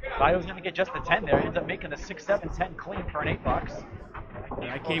he was going to get just the 10 there. Ends up making the 6, 7, 10 clean for an 8 box.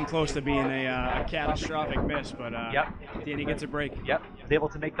 Yeah, I came close to being a catastrophic miss, but yep. Danny gets a break. Yep, was able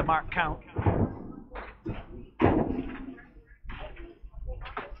to make the mark count.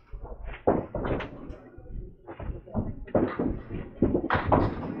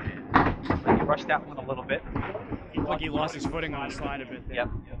 He rushed that one a little bit. He looked like he lost his footing on the slide a bit there. Yep.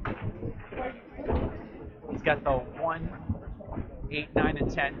 He's got the 1, 8, 9,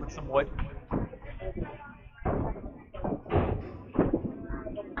 and 10 with some wood.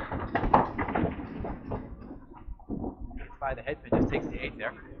 By the headpin, just takes the 8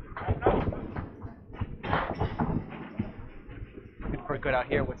 there. Looking for a good out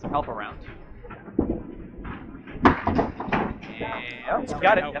here with some help around. And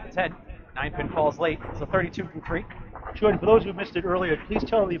got it. Got the 10. 9-pin falls late, so 32 from 3. Jordan, for those who missed it earlier, please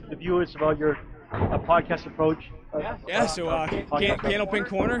tell the viewers about your podcast approach. So Candlepin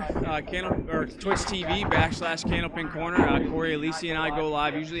Corner, or Twitch TV / Candlepin Corner. Corey, Alisi, and I go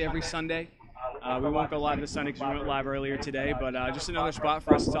live usually every Sunday. We won't go live this Sunday because we went live earlier today, but just another spot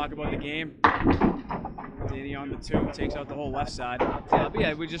for us to talk about the game. Danny on the 2 takes out the whole left side. But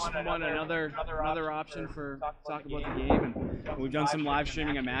yeah, we just want another option for talking about the game, and we've done some live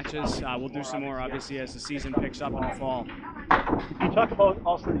streaming of matches. We'll do some more obviously as the season picks up in the fall. Can you talk about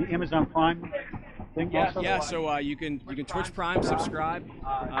also the Amazon Prime thing? Yeah. So you can Twitch Prime subscribe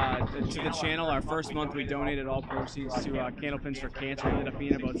to the channel. Our first month we donated all proceeds to Candlepins for Cancer. It ended up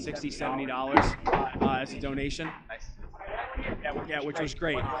being about $60-70 as a donation. Nice. Yeah, which was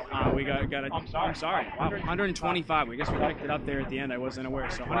great. We got I'm sorry. Wow, 125. I guess we picked it up there at the end. I wasn't aware.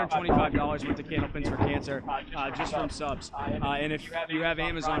 So $125 went to Candlepins for Cancer just from subs. And if you have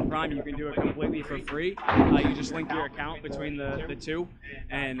Amazon Prime, you can do it completely for free. You just link your account between the 2,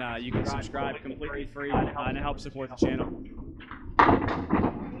 and you can subscribe completely free, and it helps support the channel.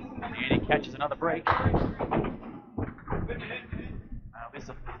 And he catches another break. There's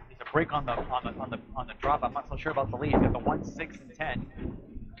a break on the drop. I'm not so sure about the lead. He's got the 1, 6, and 10.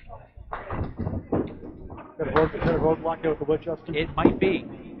 Got a roadblock there with the wood, Justin? It might be.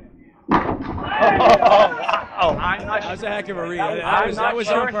 Wow. I'm not sure. That was a heck of a read. That was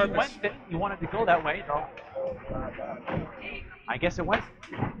on sure purpose. He wanted to go that way, though. I guess it went.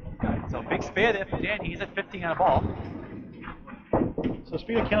 So big spare there for Danny. He's at 15 on a ball. So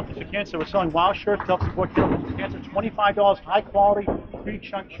speaking of Candlepins for Cancer, we're selling WOW shirts to help support Candlepins for Cancer. $25, high quality,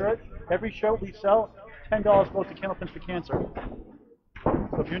 3-chunk shirt. Every shirt we sell, $10 goes to Candlepins for Cancer.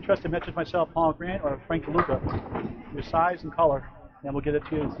 So if you're interested, message myself, Paul Grant, or Frank DeLuca, your size and color, and we'll get it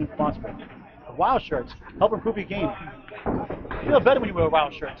to you as soon as possible. The WOW shirts help improve your game. You feel better when you wear a WOW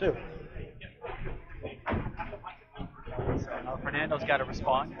shirt too. So now Fernando's got to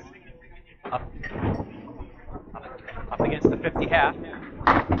respond. Up against the 50 half.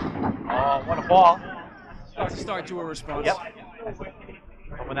 Oh, what a ball. Start to a response. Yep.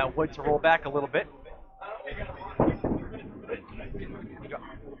 Hoping that wood to roll back a little bit.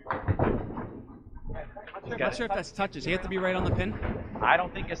 I'm not sure if that's touches. He had to be right on the pin. I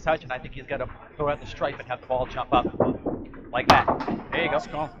don't think it's touching. I think he's got to throw out the stripe and have the ball jump up. Like that. There you go. Nice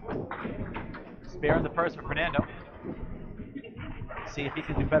call. Spare in the purse for Fernando. See if he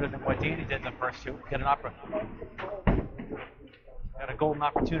can do better than what Danny did in the first 2. Got a golden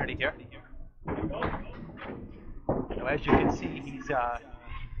opportunity here. So as you can see,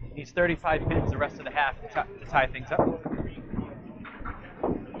 he's 35 pins the rest of the half to tie things up.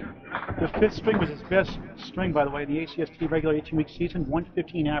 The fifth string was his best string, by the way, in the ACST regular 18-week season,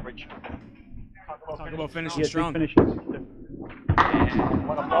 115 average. Talk about finishing He had strong. big finishes. And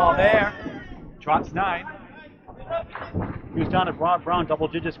what a ball there. Drops 9. He was down at Rob Brown, double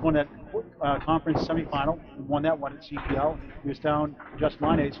digits, won that conference semifinal, and won that one at CPL. He was down just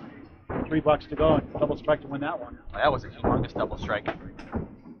Line's, $3 to go, and double strike to win that one. Well, that was a humongous double strike.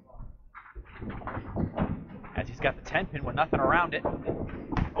 As he's got the 10 pin with nothing around it.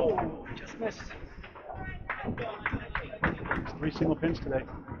 Oh, just missed. It's 3 single pins today.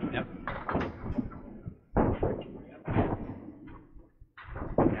 Yep.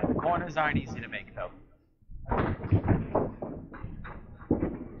 Yeah, the corners aren't easy to make, though.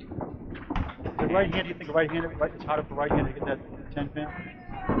 The right hand, do you think a right-hander, it's harder for right-hander to get that 10 pin?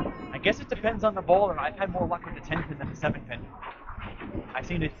 I guess it depends on the bowler. I've had more luck with the 10 pin than the 7 pin. I've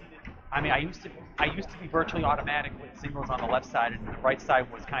seen it. I mean, I used to be virtually automatic with singles on the left side, and the right side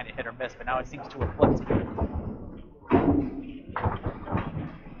was kind of hit or miss. But now it seems to have flipped.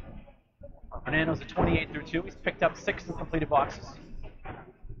 Fernando's a 28 through 2. He's picked up 6 in completed boxes.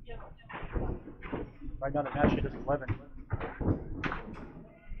 Right now the match sheet is 11.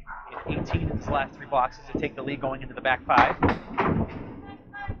 He had 18 in his last 3 boxes to take the lead going into the back 5.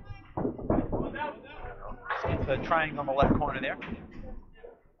 See the triangle on the left corner there.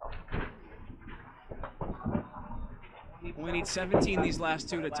 We need 17 these last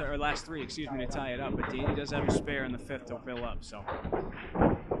 2 to or last 3, excuse me, to tie it up. But Danny does have a spare in the 5th to fill up, so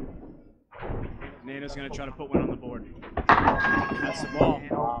Fernando's going to try to put one on the board. That's the ball.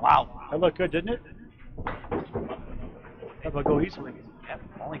 Wow. That looked good, didn't it? That will go easily. Yeah,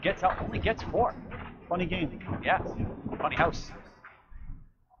 only gets 4. Funny game. Yeah, funny house.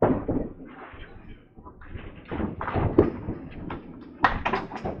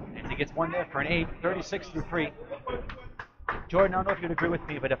 And he gets one there for an 8, 36 through 3. Jordan, I don't know if you'd agree with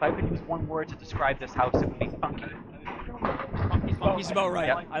me, but if I could use one word to describe this house, it would be funky. Funky's about right.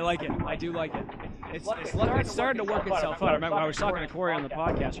 Yeah. I like it. I do like it. It's starting to work itself out. I remember I was talking to Corey on the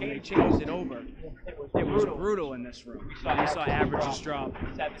podcast when they changed it over. It was brutal in this room. You saw averages drop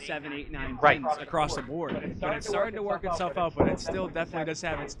 7, 8, 9 Right. pins across the board. But it's starting to work itself out. But it still definitely does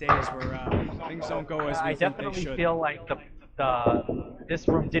have its days where things don't go as we I think they definitely should. feel like this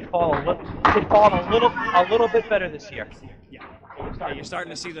room did fall a little bit better this year. Yeah. Yeah, you're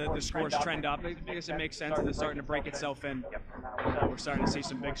starting to see the scores trend up. I guess it makes sense that it's starting to break itself in. We're starting to see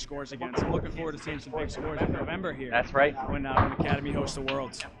some big scores again. So I'm looking forward to seeing some big scores in November here. That's right. When Academy hosts the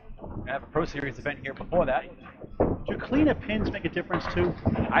Worlds. I have a Pro Series event here before that. Do cleaner pins make a difference too?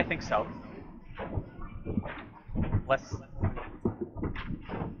 I think so. Less.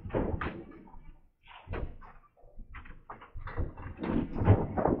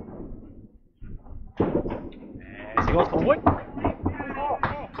 As he goes for wood.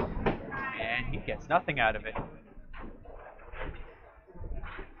 And he gets nothing out of it.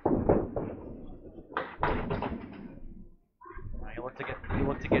 Now he looked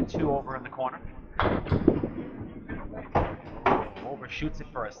to get 2 over in the corner. Overshoots it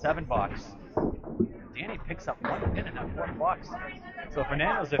for a 7 box. Danny picks up 1 pin in that 4th box. So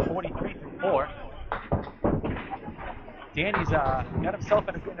Fernando's at 43 through 4. Danny's got himself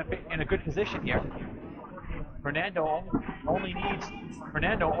in a good position here. Fernando only needs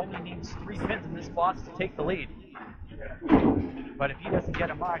 3 pins in this box to take the lead. But if he doesn't get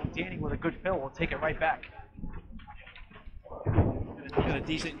a mark, Danny with a good fill will take it right back. Got a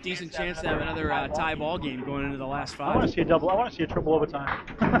decent chance to have another tie ball game going into the last 5. I want to see a double. I want to see a triple overtime.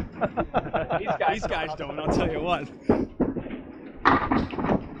 These guys don't, I'll tell you what.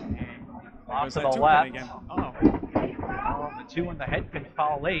 Off Goes to that the 2 left. pin again. Oh, The 2 and the head pin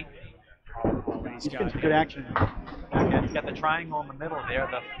foul late. nice He's getting some guy. good action. Again, he's got the triangle in the middle there.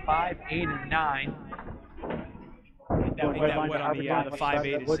 The 5, 8, and 9. I think that wood on the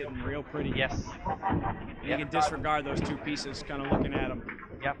 5-8 is sitting real pretty. Yes. You can disregard those 2 pieces, kind of looking at them.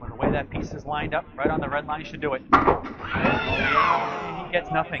 Yep, with the way that piece is lined up, right on the red line should do it. And he gets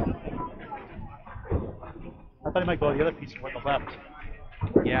nothing. I thought he might go the other piece with the left.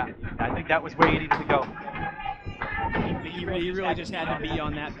 Yeah, I think that was where he needed to go. He really just had to be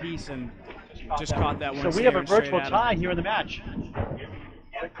on that piece and just caught that one. So we have a staring virtual straight at him. tie here in the match.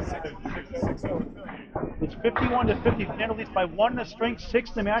 It's 51 to 50. Fernando leads by 1 in the string, 6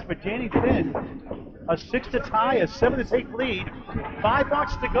 in the match, but Danny Finn, a 6 to tie, a 7 to take lead. 5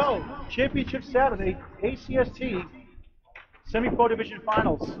 boxes to go. Championship Saturday, ACST, SemiPro Division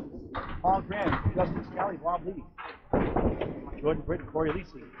Finals. Paul Graham, Justin Scali, Rob Lee, Jordan Britton, Corey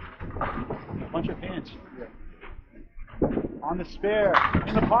Lisi. A bunch of fans. On the spare,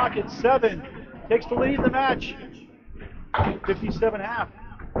 in the pocket, 7. Takes the lead in the match. 57.5.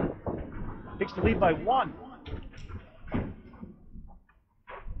 Takes the lead by 1.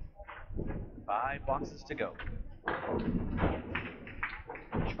 5 boxes to go.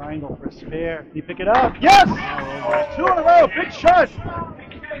 Triangle for a spare. Can you pick it up? Yes! 2 in a row. Big shot.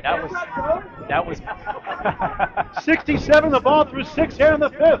 That was 67. The ball through 6 here in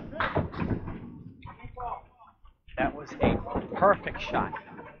the 5th. that was a perfect shot.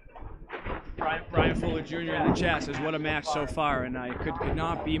 Brian Fuller Jr. in the chat says, what a match so far, and I could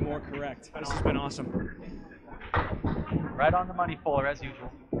not be more correct. This has been awesome. Right on the money, Fuller, as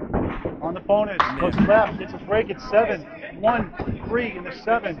usual. On the bonus. Goes left. Gets a break at 7. 1, 3 in the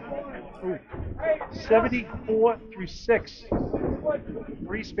 7. Ooh. 74 through 6.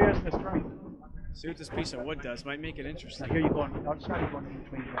 3 spares in the string. See what this piece of wood does. Might make it interesting. Now here you're going outside. You're going in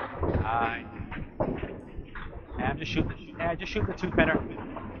between. I'm just shooting the 2-pinner.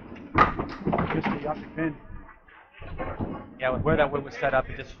 Just the upper pin. Yeah, with where that wood was set up,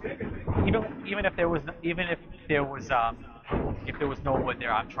 it just even if there was no wood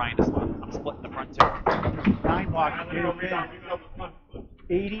there, I'm splitting the front two. 9 box.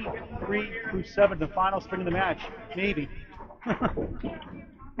 83 through 7. The final string of the match. Maybe.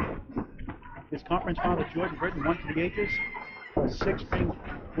 His conference final, Jordan Britton, 1 for the ages. A 6-string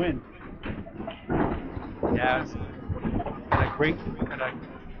win. Yeah, it's been a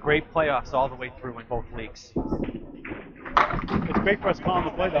great playoffs all the way through in both leagues. It's great for us calling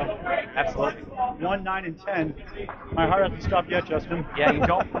the play, though. Absolutely. 1, 9, and 10. My heart hasn't stopped yet, Justin. Yeah, you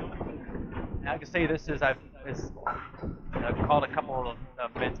don't. I can say this is I've called a couple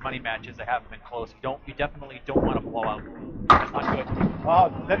of men's money matches that haven't been close. You definitely don't want to blow out. That's not good.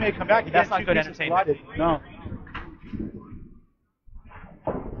 Oh, that may come back. That's not good entertainment. No.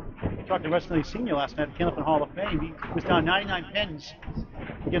 I talked to Wesley Senior last night at the Candlepin Hall of Fame. He was down 99 pins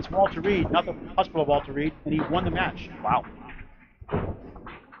against Walter Reed, not the hospital Walter Reed, and he won the match. Wow.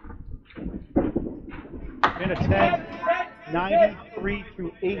 Pin a 10, 93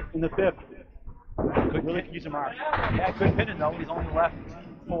 through 8 in the 5th. Good really could use a mark. Yeah, good pinning though. He's only left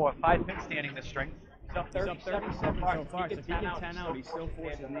 5 pins standing this string. He's up 37 so far. So if he can 10 out, he still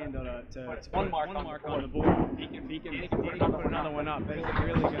forces Nando to put one mark on the board. If he can put another one up, that's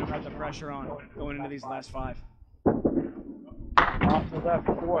really going to put the pressure on going into these last 5. Off to the left,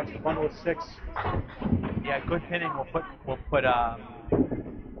 4. It's a bundle of 6. Yeah, good pinning will put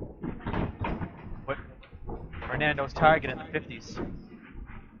Fernando's target in the 50s.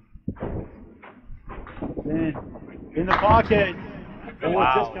 In the pocket.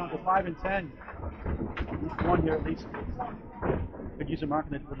 Wow. Discount to 5 and 10. One here at least. Could use a mark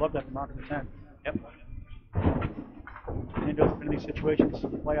in the, would love that mark in the 10. Yep. And goes into these situations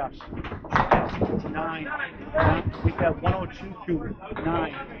in the playoffs. 9. We have 102 through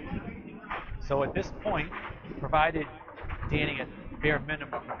 9. So at this point, provided Danny at bare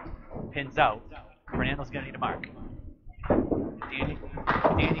minimum pins out, Fernando's going to need a mark.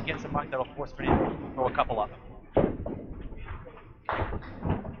 Danny gets a mark that'll force Fernando to throw a couple up.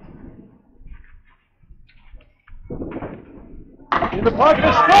 In the pocket,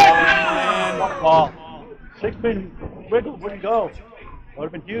 a strike! One ball. 6-pin wiggle wouldn't go. Would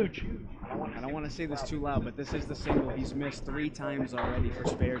have been huge. I don't want to say this too loud, but this is the single he's missed 3 times already for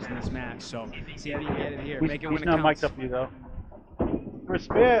spares in this match. So see how you get it here. Make it when he's it not counts. mic'd up for you though. For a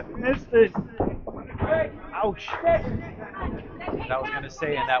spare, missed it. Ouch. What I was going to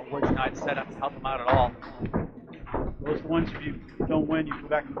say, and that wood's not set up to help him out at all. Those are the ones, if you don't win, you go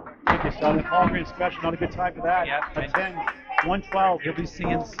back and take yourself. And Paul Green special, not a good time for that. Yeah, a 10, 112. He'll be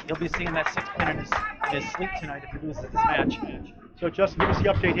seeing that 6-pin in his sleep tonight if he loses this match. So Justin, give us the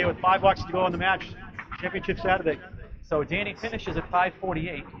update here with 5 boxes to go on the match. Championship Saturday. So Danny finishes at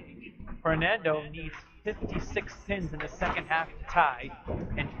 548. Fernando needs 56 pins in the second half to tie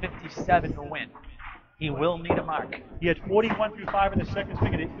and 57 to win. He will need a mark. He had 41 through 5 in the second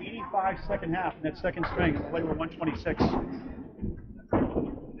string and an 85 second half in that second string. The play were 126.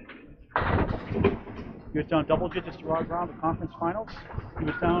 He was down double digits to Rod Brown in the conference finals. He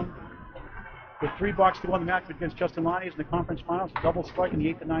was down with 3 boxes to win the match against Justin Lyons in the conference finals. A double strike in the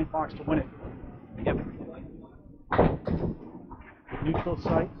 8th to 9th box to win it. Yep. Neutral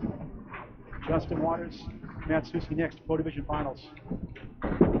site. Justin Waters, Matt Susi next, Pro Division Finals.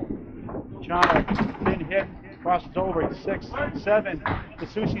 Chana, thin hit, crosses over, 6, 7. The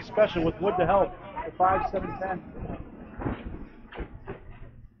Susi special with wood to help, the 5, 7, 10.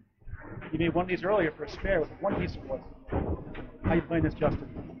 He made one of these earlier for a spare with 1 piece of wood. How you playing this, Justin?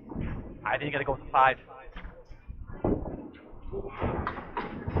 I think you got to go with 5.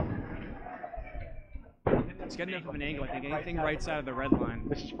 It's good enough of an angle, I think. Anything right side of the red line.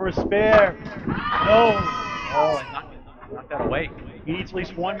 This is for a spare. No. Oh, and knock that away. He needs at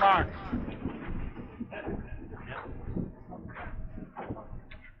least 1 mark.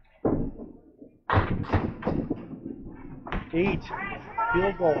 8.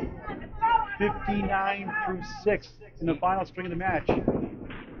 Field goal. 59-6 in the final string of the match.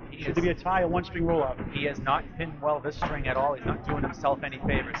 Should there be a tie, a one-string rollout? He has not pinned well this string at all. He's not doing himself any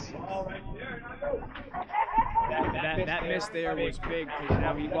favors. That miss there was big because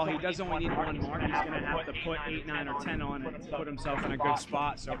now while he does only need one mark, he's going to have to put 8, 9, or 10 on it to put himself in a good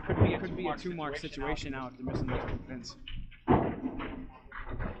spot. So it could be a 2-mark situation now after missing those 2 pins. And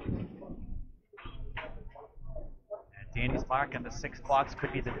Danny's mark and the 6 blocks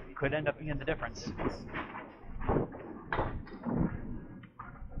could end up being the difference.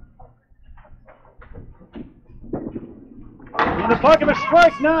 In the pocket of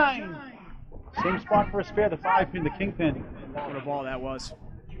strike 9. Same spot for a spare, the 5 pin, the king pin. What a ball that was.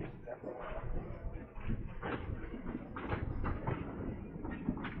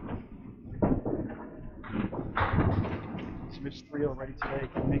 Smith's 3 already today.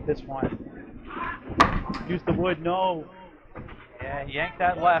 Can make this one. Use the wood, no. Yeah, yank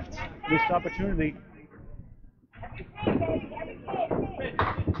that left. Missed opportunity.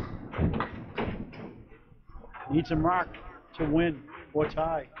 Needs a mark to win or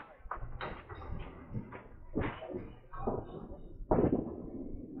tie.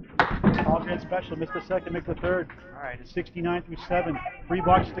 Alternate special, missed the second, make the third. All right, It's 69-7. 3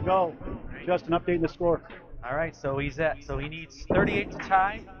 boxes to go. Just an update in the score. All right, so he needs 38 to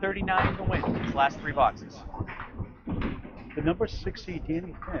tie, 39 to win. His last 3 boxes. The number 6 seed,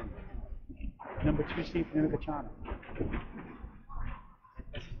 Danny Finn. Number 2 seed, Fernando Gacharna.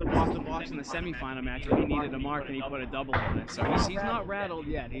 The box in the semifinal match where he needed a mark and he put a double on it. So he's not rattled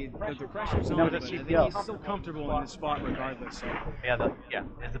yet. The pressure's on, but I think he's still comfortable in his spot regardless. So. Yeah,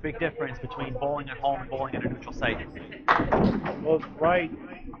 there's a big difference between bowling at home and bowling at a neutral site. Goes right.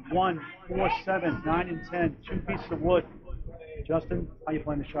 1, 4, 7, 9, and 10. 2 pieces of wood. Justin, how you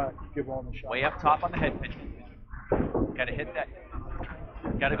playing the shot? You're rolling the shot. Way up top on the head pin. Got to hit that.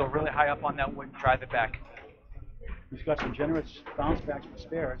 Got to go really high up on that wood and drive it back. He's got some generous bounce backs for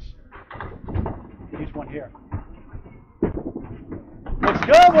spares. He's one here. Let's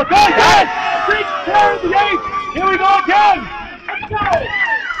go! We're going! Yes! 6, 7, 8! Here we go again!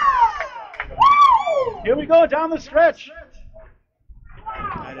 Here we go down the stretch.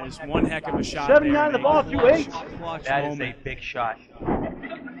 That is one heck of a shot. 79 the ball through 8. That is a big shot.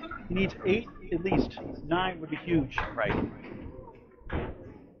 He needs 8 at least. 9 would be huge. Right.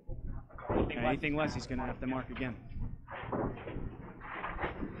 Anything less, he's going to have to mark again.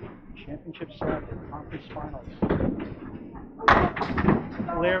 Championship set, conference finals.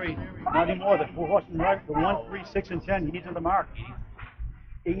 Larry, not anymore. The 4 right, the 1, 3, 6, and 10. He needs another mark.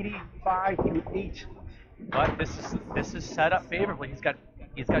 85-8. But this is set up favorably. He's got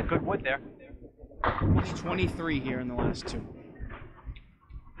good wood there. He's 23 here in the last 2.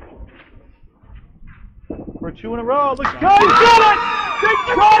 For 2 in a row. Let's go! He did it! Big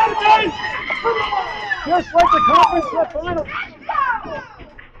confidence! Just like the conference finals.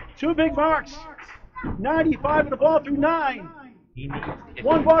 2 big marks. 95 of the ball through 9. He needs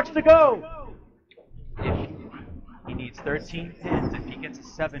 1 box to go. He needs 13 pins. If he gets a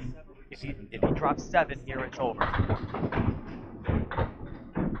 7, if he drops 7 here, it's over.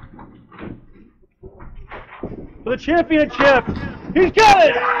 For the championship, he's got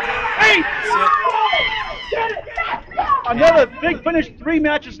it! 8! Another big finish, 3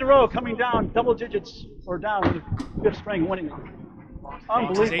 matches in a row, coming down double digits or down in the 5th string, winning it.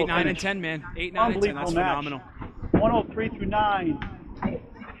 Unbelievable. 8, 9, and finish. 10, man. 8, 9, and 10. That's phenomenal. 103 through 9.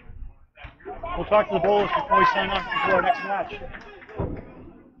 We'll talk to the bowlers before we sign off for our next match.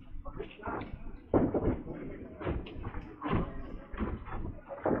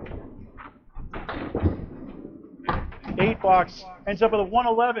 Eight box ends up with a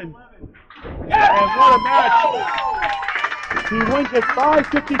 111. And what a match! He wins at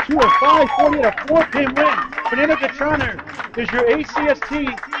 552 or 540 at a 4-pin win. Fernando Gacharna is your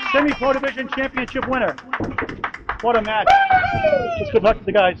ACST SemiPro Division Championship winner. What a match! Let's good luck to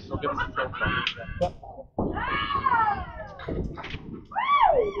the guys.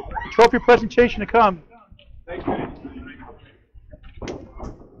 Trophy presentation to come.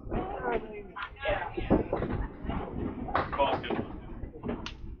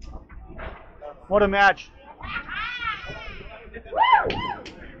 What a match.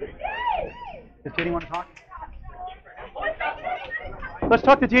 Does Danny want to talk? Let's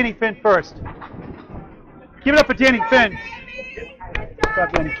talk to Danny Finn first. Give it up for Danny Finn. Good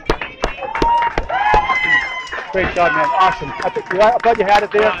job, Danny. Great job, man. Awesome. I thought you had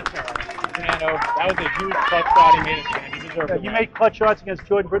it there. Fernando, that was a huge clutch shot he made at the end. He deserved it. You made clutch shots against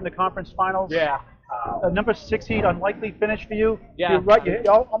Jordan Britton in the conference finals. Yeah. Number 6 seed, unlikely finish for you. Yeah. You're right. You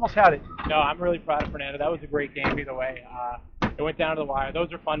almost had it. No, I'm really proud of Fernando. That was a great game either way. It went down to the wire.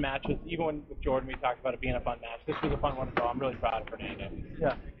 Those are fun matches. Even with Jordan, we talked about it being a fun match. This was a fun one as well. I'm really proud of Fernando.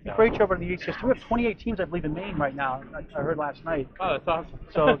 Yeah. So. Great job on the ACST. We have 28 teams, I believe, in Maine right now. I heard last night. Oh, that's awesome.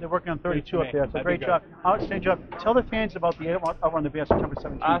 So they're working on 32 up there. So That'd great be job. good. Outstanding job. Tell the fans about the Outrun the Bear September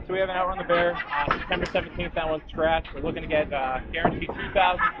 17th. So we have an Outrun the Bear, September 17th. That one's scratch. We're looking to get guaranteed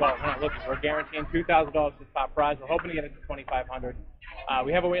 $2,000. Well, we're not looking. We're guaranteeing $2,000 as the top prize. We're hoping to get it to $2,500.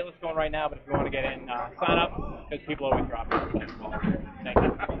 We have a wait list going right now, but if you want to get in, sign up because people always drop it. Thank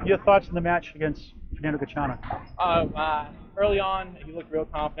you. Your thoughts on the match against Fernando Gacharna? Early on, he looked real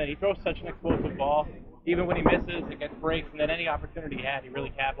confident. He throws such an explosive ball. Even when he misses, it gets breaks, and then any opportunity he had, he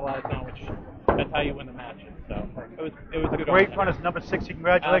really capitalized on, which that's how you win the matches. So it was a good Great run as number 60.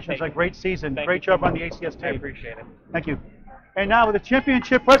 Congratulations. A great season. Great job on the ACST. I appreciate it. Thank you. And now with the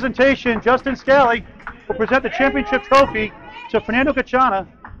championship presentation, Justin Scali will present the championship trophy to Fernando Gacharna.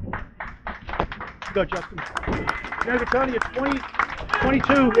 Go, Justin. Fernando Gacharna, your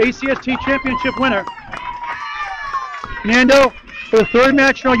 2022 ACST championship winner. Fernando, for the third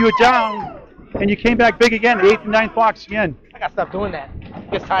match, you were down, and you came back big again, the 8th and 9th box again. I gotta stop doing that.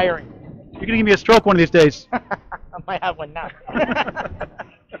 It gets tiring. You're gonna give me a stroke one of these days. I might have one now.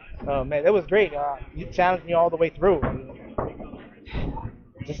 Oh man, it was great. You challenged me all the way through.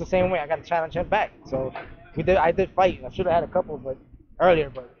 Just the same way, I got to challenge him back. So I did fight. I should have had a couple, but earlier,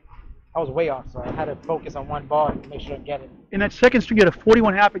 but I was way off. So I had to focus on one ball and make sure I get it. In that second string, you had a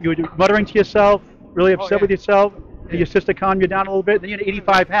 41.5. You were muttering to yourself, really upset with yourself. And your sister calmed you down a little bit. Then you had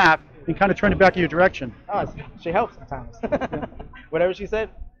 85.5 and kind of turned it back in your direction. Oh, she helps sometimes. Whatever she said,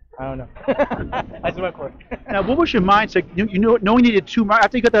 I don't know. I just went for it. Now, what was your mindset? Knowing you needed 2 more,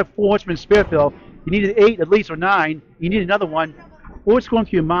 after you got that 4 horseman spare fill, you needed 8 at least or 9. You needed another one. What was going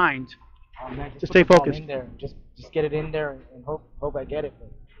through your mind to stay focused? In there. Just get it in there and hope I get it.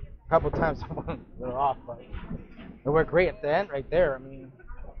 But a couple of times I went a little off, but it worked great at the end right there. I mean,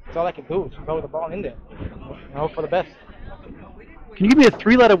 that's all I can do is throw the ball in there and hope for the best. Can you give me a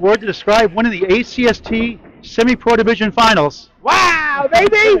 3-letter word to describe winning the ACST SemiPro Division Finals? Wow,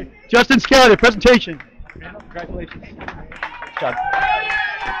 baby! Justin Scali, the presentation. Congratulations. Good job.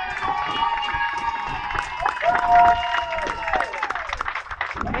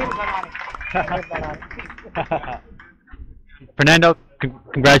 Fernando,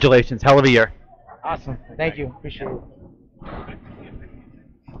 congratulations. Hell of a year. Awesome. Thank you. Appreciate it.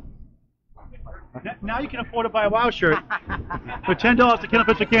 Now you can afford to buy a WOW shirt for $10 to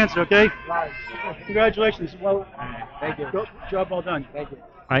Candlepin for Cancer, okay? Congratulations. Well, thank you. Job well done. Thank you.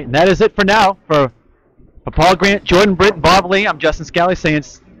 All right, and that is it for now. For Paul Grant, Jordan Britton, Bob Lee, I'm Justin Scali saying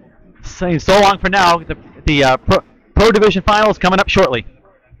so long for now. The Pro Division Finals coming up shortly.